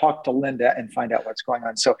want to talk to Linda and find out what's going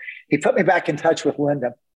on. So he put me back in touch with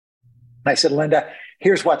Linda. I said, Linda,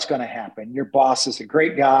 here's what's going to happen. Your boss is a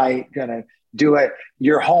great guy, going to do it.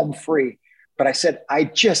 You're home free. But I said, I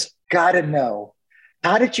just got to know,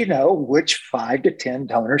 how did you know which 5 to 10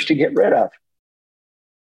 donors to get rid of?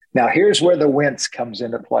 Now, here's where the wince comes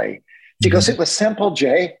into play. She goes, it was simple,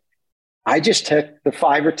 Jay. I just took the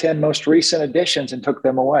 5 or 10 most recent additions and took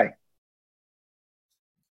them away.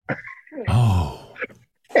 Oh.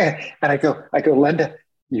 And I go, Linda,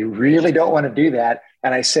 you really don't want to do that.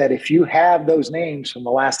 And I said, if you have those names from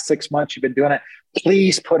the last 6 months you've been doing it,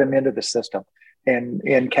 please put them into the system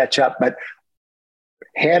and catch up. But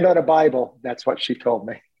hand on a Bible, that's what she told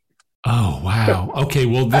me. Oh, wow. Okay.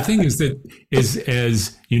 Well, the thing is that is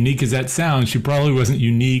as unique as that sounds, she probably wasn't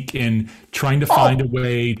unique in trying to find a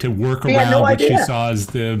way to work around what she saw as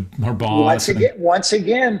her boss. Once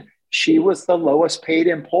again, she was the lowest paid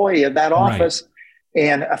employee of that office. Right.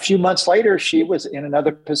 And a few months later, she was in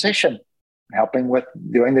another position, helping with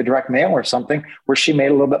doing the direct mail or something, where she made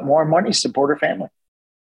a little bit more money to support her family.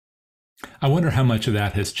 I wonder how much of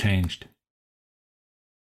that has changed.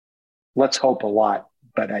 Let's hope a lot,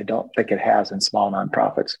 but I don't think it has in small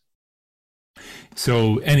nonprofits.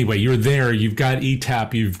 So anyway, you're there, you've got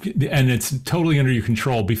eTap, and it's totally under your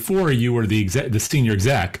control. Before you were the senior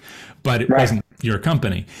exec, but it wasn't your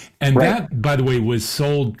company. And that, by the way, was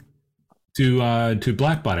sold to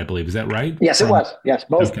Blackbot, I believe. Is that right? Yes, it was. Yes,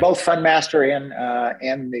 both Fundmaster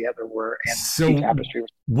and the other were. And so eTapestry.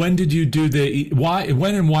 When did you do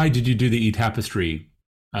when and why did you do the eTapestry?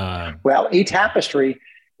 Well, eTapestry,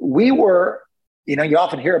 we were, you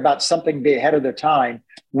often hear about something being ahead of their time.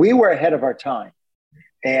 We were ahead of our time.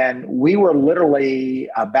 And we were literally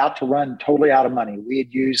about to run totally out of money. We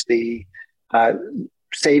had used the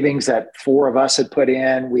savings that 4 of us had put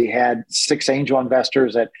in. We had 6 angel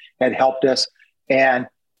investors that had helped us. And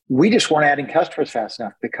we just weren't adding customers fast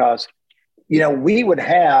enough because, we would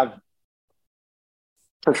have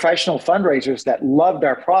professional fundraisers that loved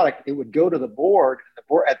our product. It would go to the board,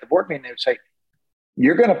 at the board meeting, they would say,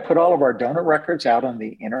 you're going to put all of our donor records out on the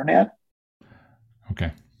internet?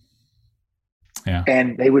 Okay. Yeah.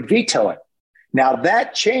 And they would veto it. Now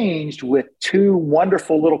that changed with 2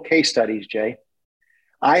 wonderful little case studies, Jay.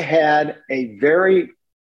 I had a very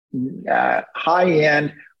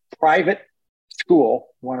high-end private school,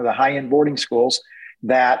 one of the high-end boarding schools,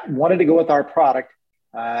 that wanted to go with our product.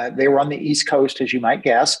 They were on the East Coast, as you might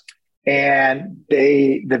guess. And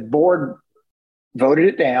the board voted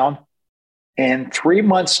it down. And 3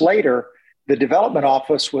 months later, the development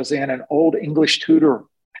office was in an old English tutor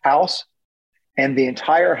house, and the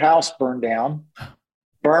entire house burned down,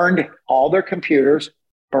 burned all their computers,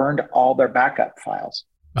 burned all their backup files.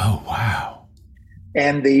 Oh, wow.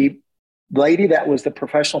 And the lady that was the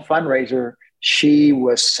professional fundraiser, she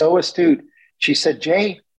was so astute. She said,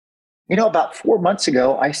 Jay, about 4 months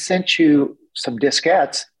ago, I sent you some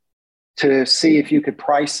diskettes to see if you could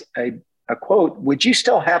price a quote. Would you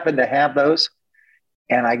still happen to have those?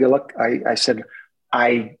 And I go, look, I said,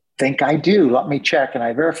 I think I do. Let me check. And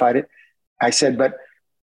I verified it. I said, but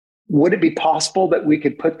would it be possible that we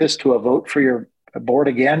could put this to a vote for your board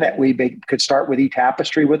again, that we could start with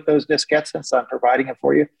eTapestry with those diskettes since I'm providing it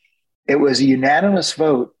for you? It was a unanimous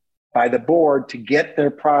vote by the board to get their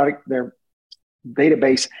product, their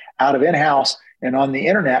database out of in-house and on the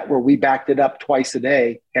internet, where we backed it up twice a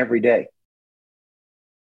day, every day.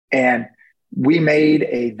 And we made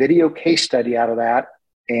a video case study out of that.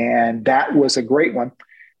 And that was a great one.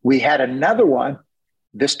 We had another one.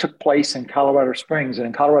 This took place in Colorado Springs. And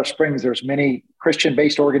in Colorado Springs, there's many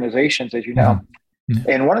Christian-based organizations, as you know. Mm-hmm.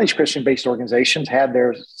 And one of these Christian-based organizations had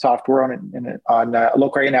their software on a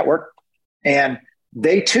local area network. And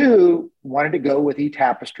they too wanted to go with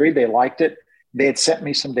eTapestry. They liked it. They had sent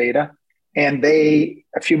me some data. And a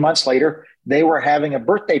few months later, they were having a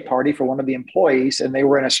birthday party for one of the employees, and they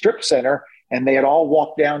were in a strip center, and they had all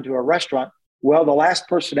walked down to a restaurant. Well, the last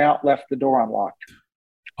person out left the door unlocked.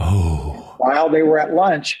 Oh. While they were at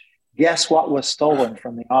lunch, guess what was stolen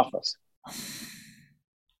from the office?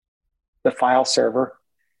 The file server.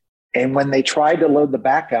 And when they tried to load the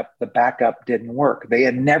backup didn't work. They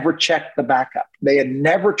had never checked the backup. They had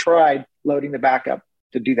never tried loading the backup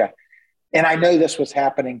to do that. And I know this was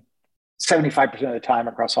happening 75% of the time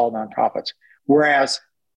across all nonprofits. Whereas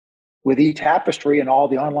with eTapestry and all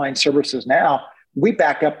the online services now, we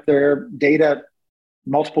back up their data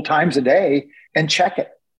multiple times a day and check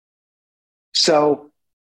it. So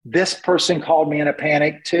this person called me in a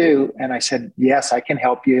panic too. And I said, yes, I can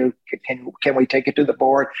help you. Can we take it to the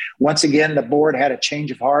board? Once again, the board had a change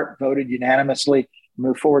of heart, voted unanimously,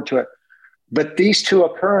 moved forward to it. But these two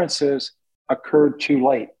occurrences occurred too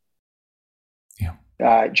late,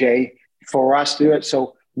 Jay, for us to do it.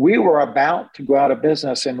 So we were about to go out of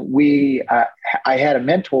business, and I had a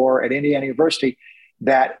mentor at Indiana University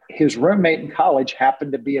that his roommate in college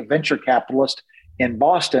happened to be a venture capitalist in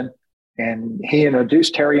Boston. And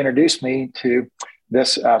Terry introduced me to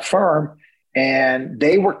this firm, and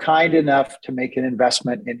they were kind enough to make an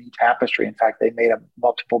investment in eTapestry. In fact, they made a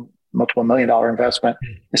multiple $1 million investment.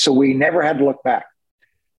 So we never had to look back.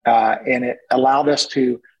 And it allowed us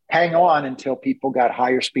to hang on until people got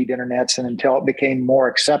higher speed internets and until it became more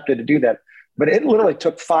accepted to do that. But it literally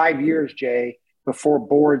took 5 years, Jay, before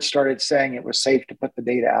boards started saying it was safe to put the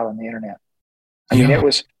data out on the internet. I mean, it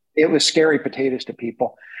was scary potatoes to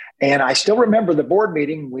people. And I still remember the board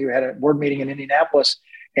meeting. We had a board meeting in Indianapolis,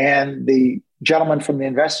 and the gentleman from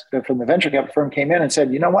the venture capital firm came in and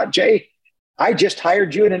said, "You know what, Jay, I just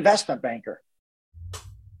hired you an investment banker."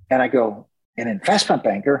 And I go, "An investment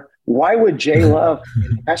banker? Why would Jay love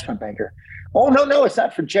an investment banker?" "Oh, no, it's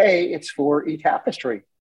not for Jay. It's for eTapestry.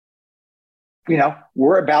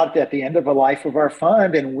 We're about at the end of the life of our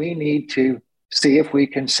fund, and we need to see if we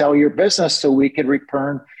can sell your business so we can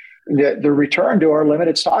return the return to our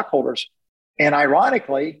limited stockholders." And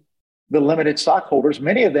ironically, the limited stockholders,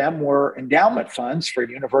 many of them were endowment funds for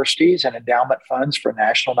universities and endowment funds for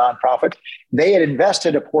national nonprofits. They had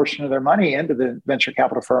invested a portion of their money into the venture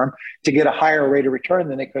capital firm to get a higher rate of return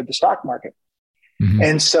than they could the stock market. Mm-hmm.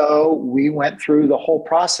 And so we went through the whole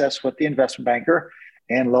process with the investment banker,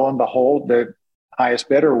 and lo and behold, the highest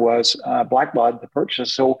bidder was Blackbaud, the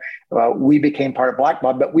purchase. So we became part of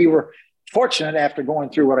Blackbaud, but we were fortunate, after going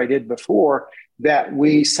through what I did before, that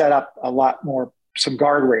we set up some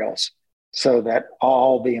guardrails so that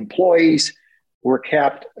all the employees were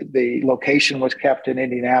kept, the location was kept in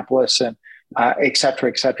Indianapolis, and et cetera,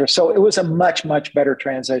 et cetera. So it was a much, much better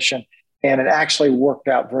transition. And it actually worked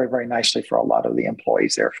out very, very nicely for a lot of the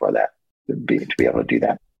employees there for that, to be able to do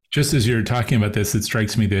that. Just as you're talking about this, it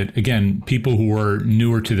strikes me that, again, people who are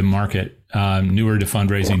newer to the market, newer to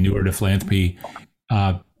fundraising, newer to philanthropy,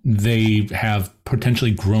 they have potentially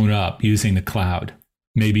grown up using the cloud,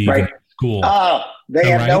 maybe even at school. Oh, they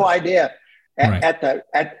have no idea. At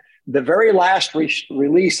the very last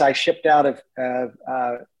release I shipped out of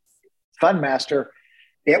Fundmaster,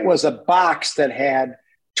 it was a box that had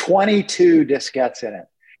 22 diskettes in it.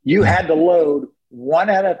 You had to load one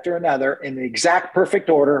after another in the exact perfect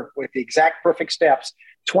order with the exact perfect steps,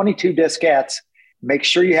 22 diskettes, make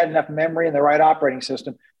sure you had enough memory and the right operating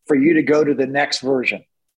system for you to go to the next version.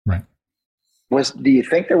 Right. Do you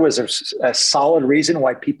think there was a solid reason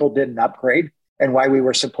why people didn't upgrade and why we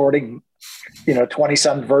were supporting,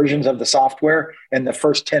 20-some versions of the software, and the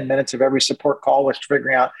first 10 minutes of every support call was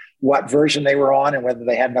figuring out what version they were on and whether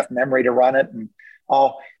they had enough memory to run it and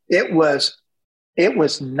all? It was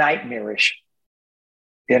nightmarish,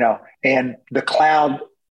 and the cloud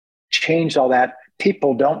changed all that.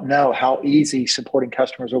 People don't know how easy supporting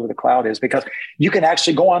customers over the cloud is, because you can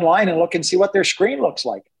actually go online and look and see what their screen looks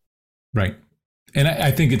like. Right. And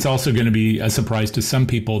I think it's also going to be a surprise to some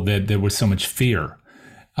people that there was so much fear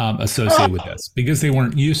associated with this, because they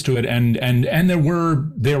weren't used to it. And there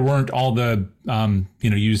weren't all the,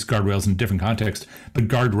 use guardrails in different contexts, but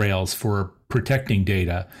guardrails for protecting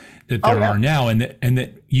data that there are now, and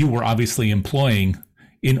that you were obviously employing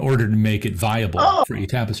in order to make it viable for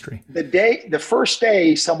eTapestry. The first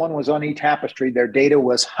day someone was on eTapestry, their data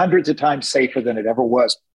was hundreds of times safer than it ever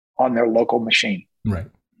was on their local machine. Right.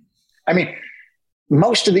 I mean,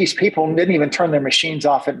 most of these people didn't even turn their machines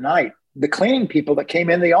off at night. the cleaning people that came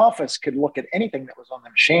in the office could look at anything that was on the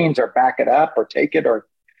machines or back it up or take it or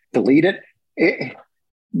delete it.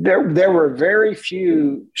 There were very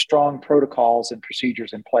few strong protocols and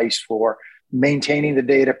procedures in place for maintaining the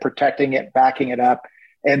data, protecting it, backing it up,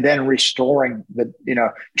 and then restoring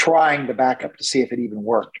trying to back up to see if it even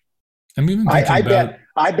worked. I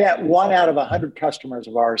bet 1 out of 100 customers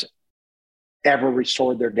of ours ever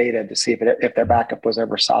restored their data to see if their backup was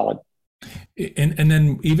ever solid. And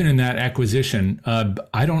then even in that acquisition,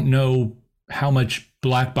 I don't know how much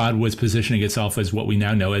Blackbaud was positioning itself as what we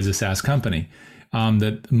now know as a SaaS company.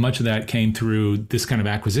 That much of that came through this kind of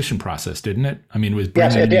acquisition process, didn't it? I mean, it was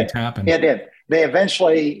bringing in eTap. It did. They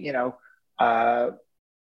eventually,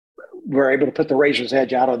 were able to put the Razor's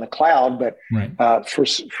Edge out on the cloud, but right.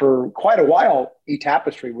 For quite a while,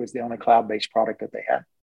 eTapestry was the only cloud-based product that they had.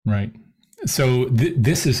 Right. So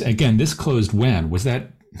this closed when? Was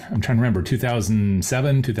that, I'm trying to remember,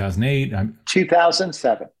 2007, 2008?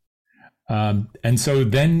 2007. And so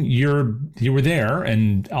then you were there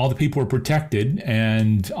and all the people were protected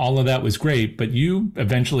and all of that was great, but you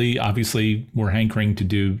eventually obviously were hankering to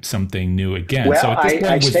do something new again. Well, so at this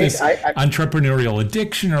point, was this entrepreneurial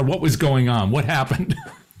addiction or what was going on? What happened?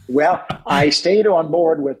 Well, I stayed on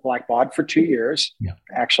board with Blackbaud for 2 years. Yeah.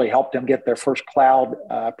 Actually helped them get their first cloud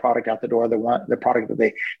product out the door, the product that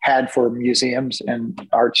they had for museums and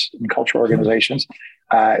arts and cultural organizations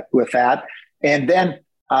with that. And then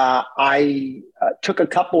I took a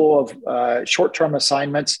couple of short-term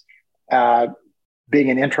assignments, being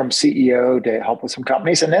an interim CEO to help with some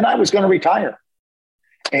companies. And then I was going to retire.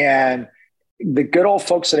 And the good old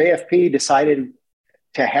folks at AFP decided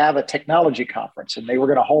to have a technology conference. And they were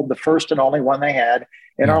going to hold the first and only one they had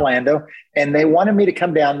in Orlando. And they wanted me to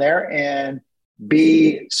come down there and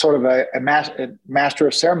be sort of a master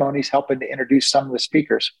of ceremonies, helping to introduce some of the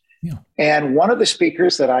speakers. Yeah. And one of the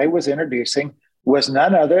speakers that I was introducing was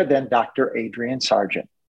none other than Dr. Adrian Sargent.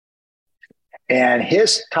 And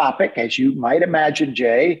his topic, as you might imagine,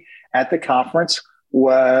 Jay, at the conference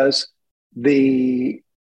was the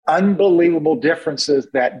unbelievable differences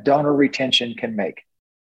that donor retention can make.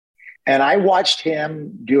 And I watched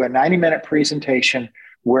him do a 90-minute presentation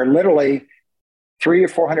where literally 300 or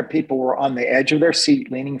 400 people were on the edge of their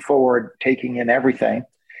seat, leaning forward, taking in everything.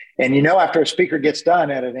 And after a speaker gets done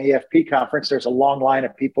at an AFP conference, there's a long line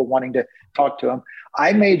of people wanting to talk to him.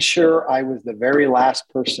 I made sure I was the very last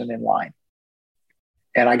person in line.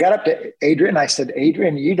 And I got up to Adrian. I said,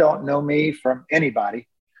 Adrian, you don't know me from anybody.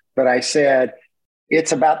 But I said,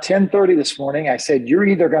 it's about 10:30 this morning. I said, you're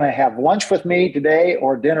either going to have lunch with me today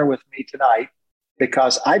or dinner with me tonight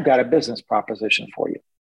because I've got a business proposition for you.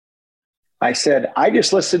 I said, I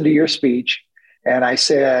just listened to your speech. And I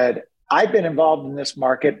said, I've been involved in this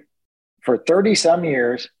market for 30 some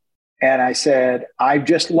years. And I said, I've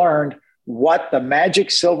just learned what the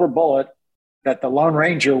magic silver bullet that the Lone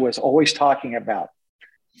Ranger was always talking about.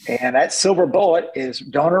 And that silver bullet is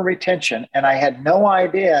donor retention. And I had no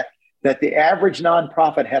idea that the average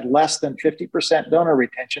nonprofit had less than 50% donor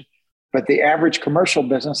retention, but the average commercial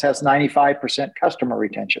business has 95% customer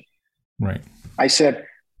retention. Right. I said,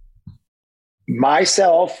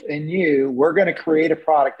 myself and you, we're going to create a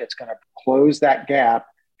product that's going to close that gap.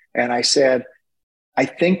 And I said, I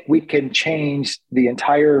think we can change the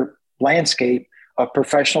entire landscape of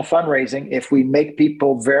professional fundraising if we make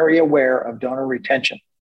people very aware of donor retention.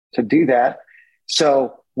 To do that,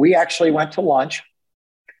 so we actually went to lunch,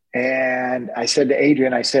 and I said to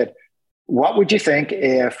Adrian, I said, what would you think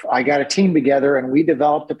if I got a team together and we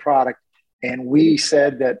developed a product and we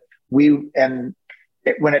said that when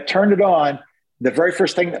it turned it on, the very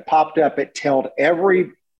first thing that popped up, it told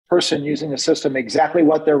every person using the system exactly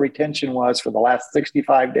what their retention was for the last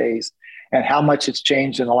 65 days and how much it's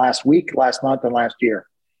changed in the last week, last month, and last year.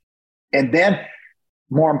 And then,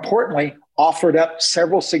 more importantly, offered up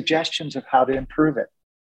several suggestions of how to improve it.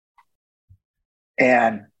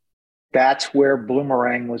 And that's where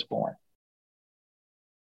Bloomerang was born.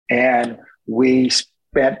 And we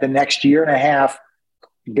spent the next year and a half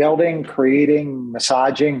building, creating,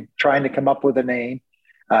 massaging, trying to come up with a name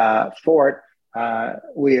for it.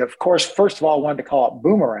 We, of course, first of all, wanted to call it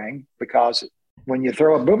Boomerang because when you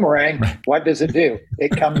throw a boomerang, right, what does it do? It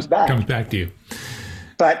comes back. Comes back to you.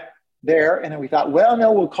 But and then we thought, well,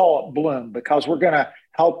 no, we'll call it Bloom because we're going to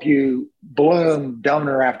help you bloom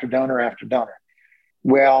donor after donor after donor.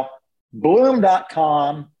 Well,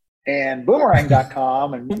 Bloom.com and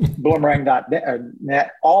Boomerang.com and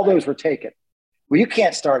Bloomerang.net, all those were taken. Well, you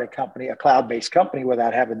can't start a cloud-based company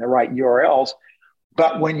without having the right URLs.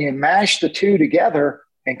 But when you mash the two together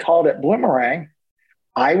and called it Bloomerang,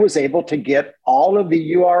 I was able to get all of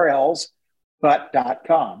the URLs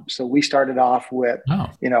but.com. So we started off with,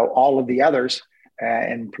 all of the others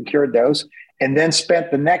and procured those, and then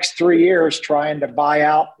spent the next 3 years trying to buy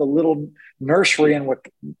out the little nursery in what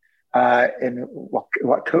it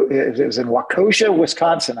was in Waukesha,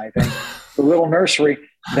 Wisconsin, I think, the little nursery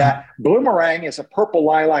that Bloomerang is a purple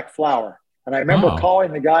lilac flower. And I remember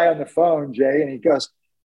calling the guy on the phone, Jay, and he goes,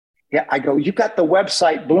 yeah, I go, you've got the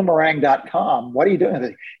website bloomerang.com. What are you doing with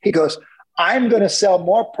it? He goes, I'm going to sell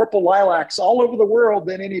more purple lilacs all over the world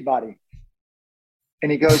than anybody. And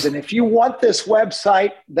he goes, and if you want this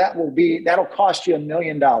website, that'll cost you $1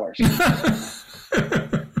 million.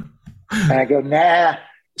 And I go, nah.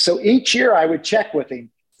 So each year I would check with him.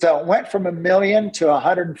 So it went from $1 million to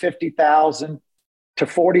 150,000 to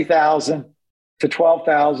 40,000 to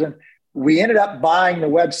 12,000. We ended up buying the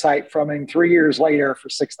website from him 3 years later for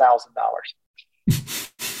 $6,000.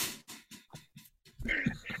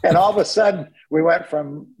 And all of a sudden we went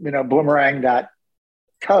from, bloomerang.co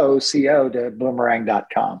to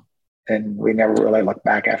bloomerang.com. And we never really looked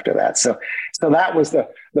back after that. So that was the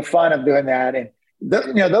fun of doing that. And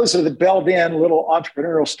those are the built-in little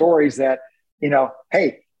entrepreneurial stories that,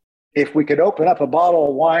 hey, if we could open up a bottle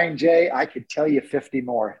of wine, Jay, I could tell you 50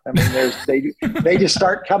 more. I mean, they just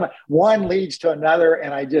start coming. One leads to another,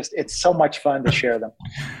 and it's so much fun to share them.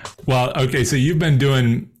 Well, okay, so you've been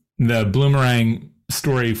doing the Bloomerang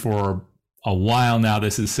story for a while now.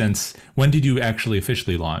 This is when did you actually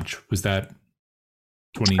officially launch? Was that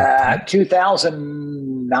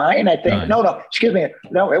 2009, I think. No, excuse me.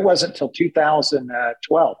 No, it wasn't until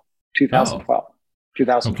 2012. 2012.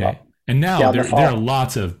 Okay. And now there are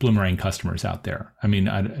lots of Bloomerang customers out there. I mean,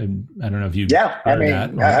 I don't know if you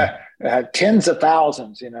tens of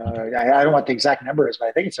thousands. I don't know what the exact number is, but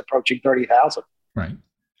I think it's approaching 30,000. Right.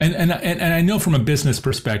 And I know from a business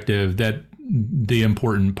perspective that the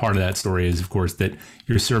important part of that story is, of course, that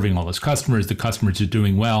you're serving all those customers. The customers are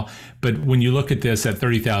doing well. But when you look at this at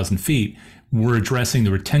 30,000 feet, we're addressing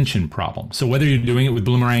the retention problem. So whether you're doing it with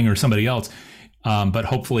Bloomerang or somebody else, but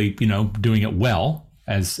hopefully, doing it well,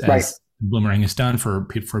 as Bloomerang has done for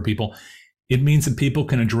people, it means that people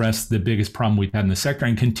can address the biggest problem we've had in the sector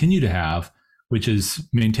and continue to have, which is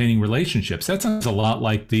maintaining relationships. That sounds a lot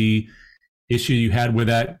like the issue you had with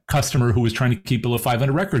that customer who was trying to keep below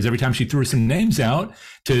 500 records. Every time she threw some names out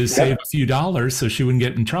to save a few dollars so she wouldn't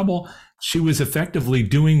get in trouble, she was effectively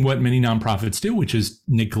doing what many nonprofits do, which is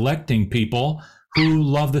neglecting people who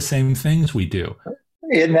love the same things we do.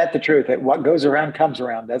 Isn't that the truth? What goes around comes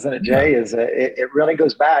around, doesn't it, Jay? It really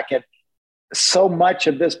goes back. And so much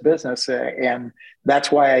of this business, and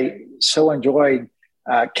that's why I so enjoyed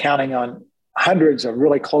counting on hundreds of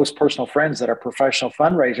really close personal friends that are professional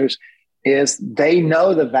fundraisers, is they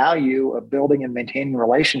know the value of building and maintaining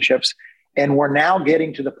relationships. And we're now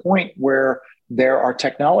getting to the point where there are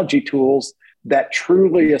technology tools that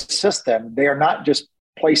truly assist them. They are not just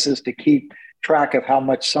places to keep track of how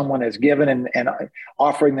much someone has given and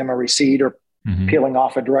offering them a receipt or peeling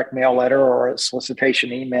off a direct mail letter or a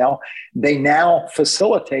solicitation email. They now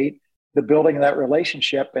facilitate the building of that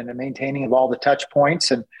relationship and the maintaining of all the touch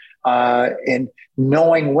points and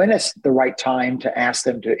knowing when it's the right time to ask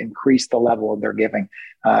them to increase the level of their giving.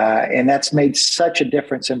 And that's made such a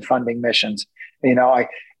difference in funding missions.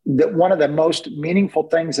 One of the most meaningful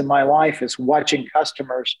things in my life is watching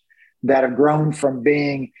customers that have grown from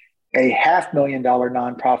being a $500,000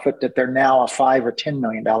 nonprofit that they're now a $5 or $10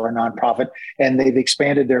 million nonprofit, and they've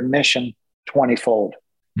expanded their mission 20-fold.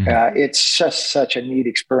 It's just such a neat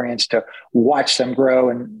experience to watch them grow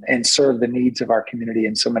and serve the needs of our community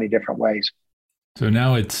in so many different ways. So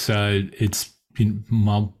now it's 11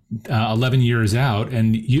 years out,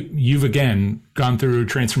 and you've again gone through a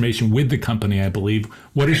transformation with the company, I believe.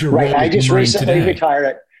 What is your role? I just recently today?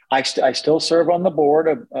 Retired. I still serve on the board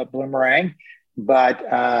of Bloomerang,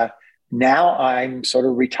 but now I'm sort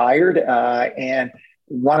of retired. And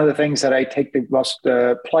one of the things that I take the most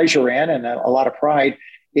pleasure in and a lot of pride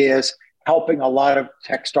is helping a lot of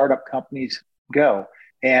tech startup companies go.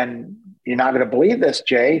 And you're not going to believe this,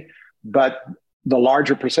 Jay, but the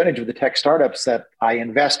larger percentage of the tech startups that I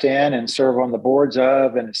invest in and serve on the boards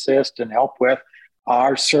of and assist and help with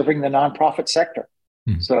are serving the nonprofit sector.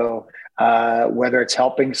 So whether it's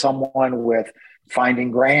helping someone with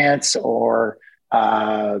finding grants or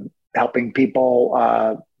helping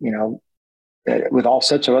people, with all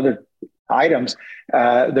sorts of other items,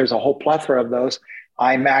 there's a whole plethora of those.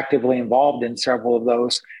 I'm actively involved in several of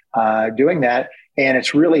those, doing that. And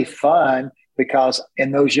it's really fun because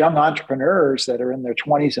in those young entrepreneurs that are in their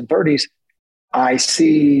 20s and 30s, I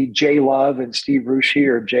see Jay Love and Steve Rushi,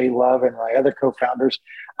 or Jay Love and my other co-founders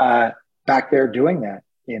back there doing that.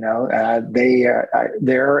 They are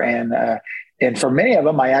there, And for many of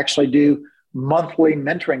them, I actually do monthly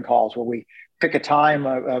mentoring calls where we pick a time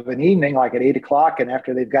of an evening, like at 8 o'clock. And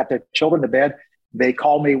after they've got their children to bed, they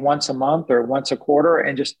call me once a month or once a quarter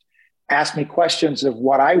and just ask me questions of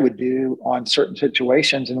what I would do on certain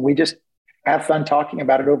situations. And we just have fun talking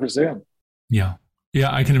about it over Zoom. Yeah.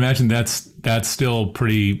 Yeah. I can imagine that's still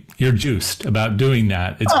pretty, you're juiced about doing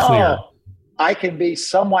that. It's clear. I can be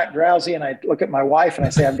somewhat drowsy, and I look at my wife and I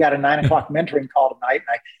say, I've got a 9 o'clock mentoring call tonight.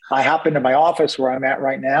 And I hop into my office where I'm at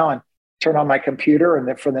right now and turn on my computer. And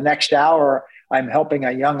then for the next hour, I'm helping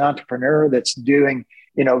a young entrepreneur that's doing,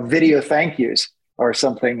 video thank yous or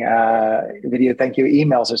something, video thank you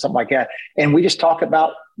emails or something like that. And we just talk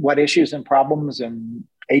about what issues and problems and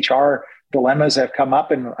HR dilemmas have come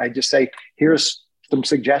up. And I just say, here's some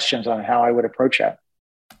suggestions on how I would approach that.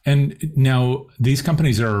 And now these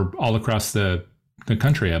companies are all across the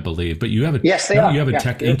country, I believe, but you have yes, they are. You have a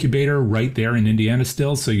tech incubator right there in Indiana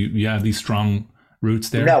still. So you have these strong roots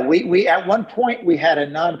there. No, we at one point we had a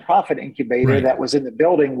nonprofit incubator that was in the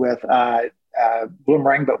building with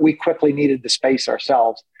Bloomerang, but we quickly needed the space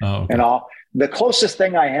ourselves and all. The closest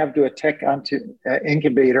thing I have to a tech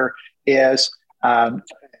incubator is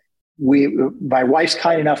my wife's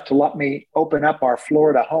kind enough to let me open up our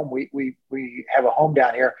Florida home. We have a home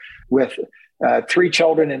down here with 3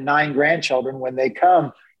 children and 9 grandchildren. When they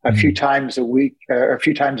come a few times a week, or a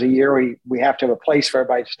few times a year, we have to have a place for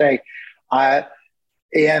everybody to stay.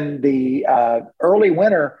 In the early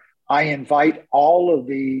winter, I invite all of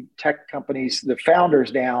the tech companies, the founders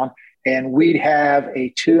down, and we'd have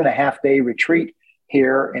a 2.5-day retreat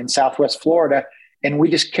here in Southwest Florida. And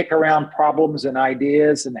we just kick around problems and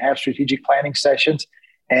ideas and have strategic planning sessions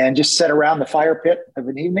and just sit around the fire pit of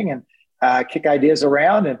an evening and kick ideas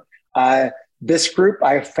around. And this group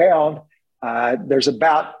I found, there's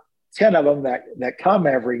about 10 of them that come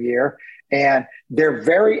every year. And they're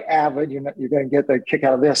very avid, you're going to get the kick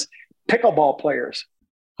out of this, pickleball players.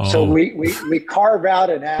 So we carve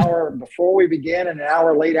out an hour before we begin and an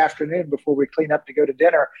hour late afternoon before we clean up to go to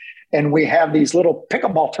dinner. And we have these little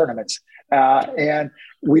pickleball tournaments. And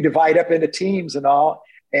we divide up into teams and all.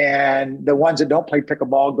 And the ones that don't play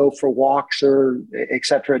pickleball go for walks or et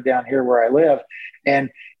cetera down here where I live. And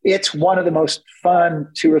it's one of the most fun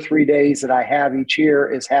 2 or 3 days that I have each year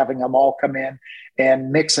is having them all come in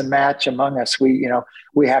and mix and match among us. We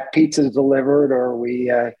have pizzas delivered, or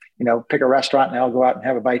we, pick a restaurant and they'll go out and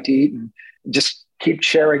have a bite to eat and just keep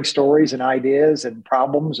sharing stories and ideas and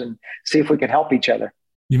problems and see if we can help each other.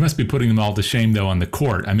 You must be putting them all to shame though on the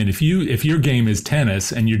court. I mean, if your game is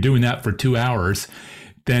tennis and you're doing that for 2 hours,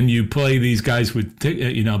 then you play these guys with,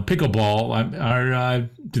 pickleball.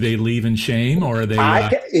 Do they leave in shame, or are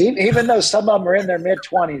they? Even though some of them are in their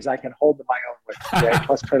mid-20s, I can hold my own with them. Right?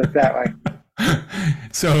 Let's put it that way.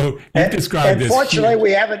 So you described this. Fortunately,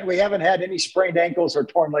 we haven't had any sprained ankles or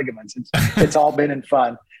torn ligaments. It's all been in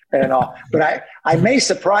fun and all. But I may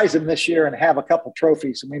surprise them this year and have a couple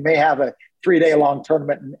trophies, and we may have a 3-day long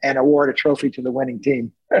tournament and award a trophy to the winning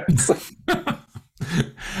team. So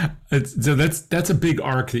that's a big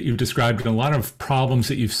arc that you've described, and a lot of problems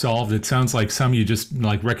that you've solved. It sounds like some you just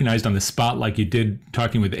recognized on the spot, like you did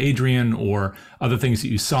talking with Adrian, or other things that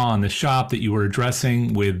you saw in the shop that you were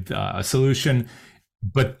addressing with a solution.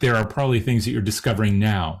 But there are probably things that you're discovering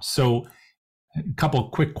now. So a couple of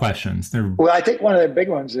quick questions. Well, I think one of the big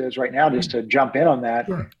ones is right now, just to jump in on that,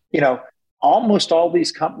 sure. Almost all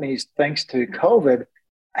these companies, thanks to COVID,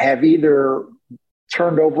 have either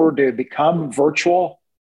turned over to become virtual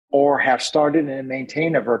or have started and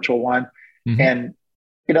maintain a virtual one. Mm-hmm. And,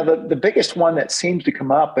 the biggest one that seems to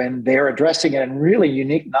come up, and they're addressing it in really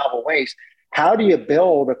unique, novel ways. How do you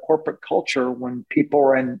build a corporate culture when people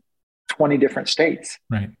are in 20 different states?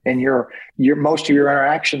 Right. And your most of your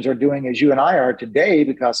interactions are doing as you and I are today,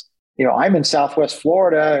 because, I'm in Southwest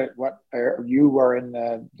Florida. You are in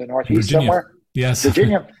the Northeast Virginia. somewhere? Yes.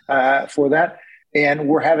 Virginia for that. And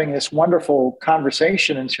we're having this wonderful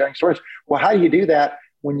conversation and sharing stories. Well, how do you do that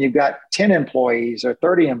when you've got 10 employees or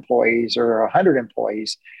 30 employees or 100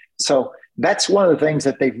 employees? So that's one of the things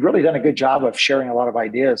that they've really done a good job of sharing a lot of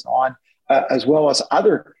ideas on, as well as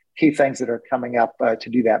other key things that are coming up to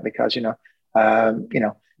do that. Because,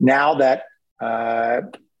 now that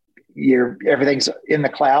everything's in the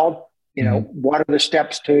cloud, what are the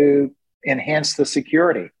steps to enhance the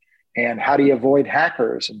security? And how do you avoid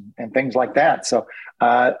hackers and things like that? So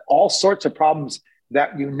all sorts of problems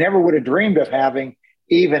that you never would have dreamed of having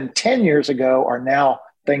even 10 years ago are now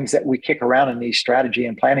things that we kick around in these strategy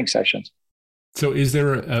and planning sessions. So is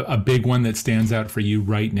there a big one that stands out for you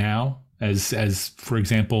right now? As for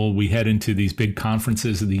example, we head into these big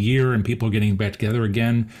conferences of the year and people are getting back together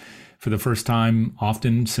again. for the first time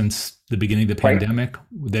often since the beginning of the pandemic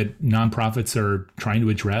that nonprofits are trying to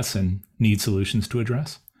address and need solutions to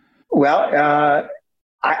address? Well,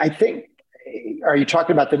 I think, are you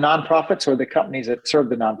talking about the nonprofits or the companies that serve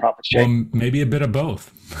the nonprofits, Jake? Well, maybe a bit of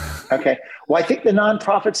both. Okay. Well, I think the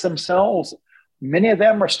nonprofits themselves, many of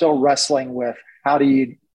them are still wrestling with how do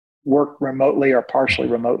you work remotely or partially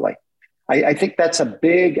remotely. I think that's a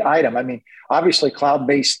big item. I mean, obviously,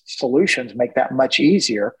 cloud-based solutions make that much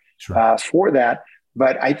easier for that.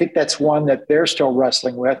 But I think that's one that they're still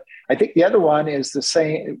wrestling with. I think the other one is the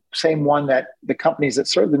same one that the companies that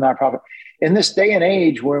serve the nonprofit. In this day and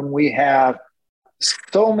age when we have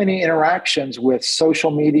so many interactions with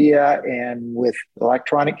social media and with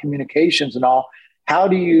electronic communications and all, how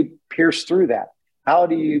do you pierce through that? How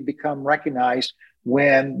do you become recognized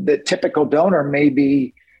when the typical donor may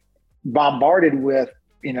be bombarded with,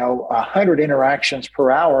 100 interactions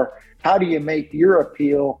per hour? How do you make your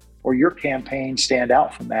appeal or your campaign stand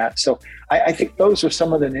out from that? So I think those are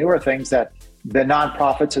some of the newer things that the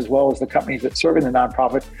nonprofits, as well as the companies that serve in the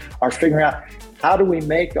nonprofit, are figuring out. How do we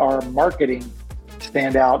make our marketing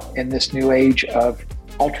stand out in this new age of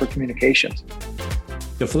ultra communications?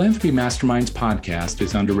 The Philanthropy Masterminds podcast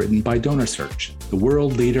is underwritten by DonorSearch, the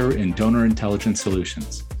world leader in donor intelligence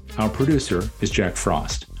solutions. Our producer is Jack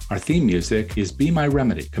Frost. Our theme music is Be My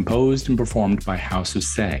Remedy, composed and performed by House of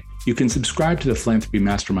Say. You can subscribe to the Philanthropy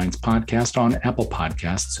Masterminds podcast on Apple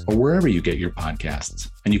Podcasts or wherever you get your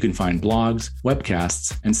podcasts. And you can find blogs,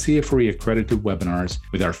 webcasts, and CFRE accredited webinars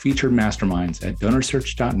with our featured masterminds at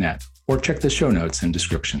donorsearch.net, or check the show notes and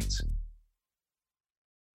descriptions.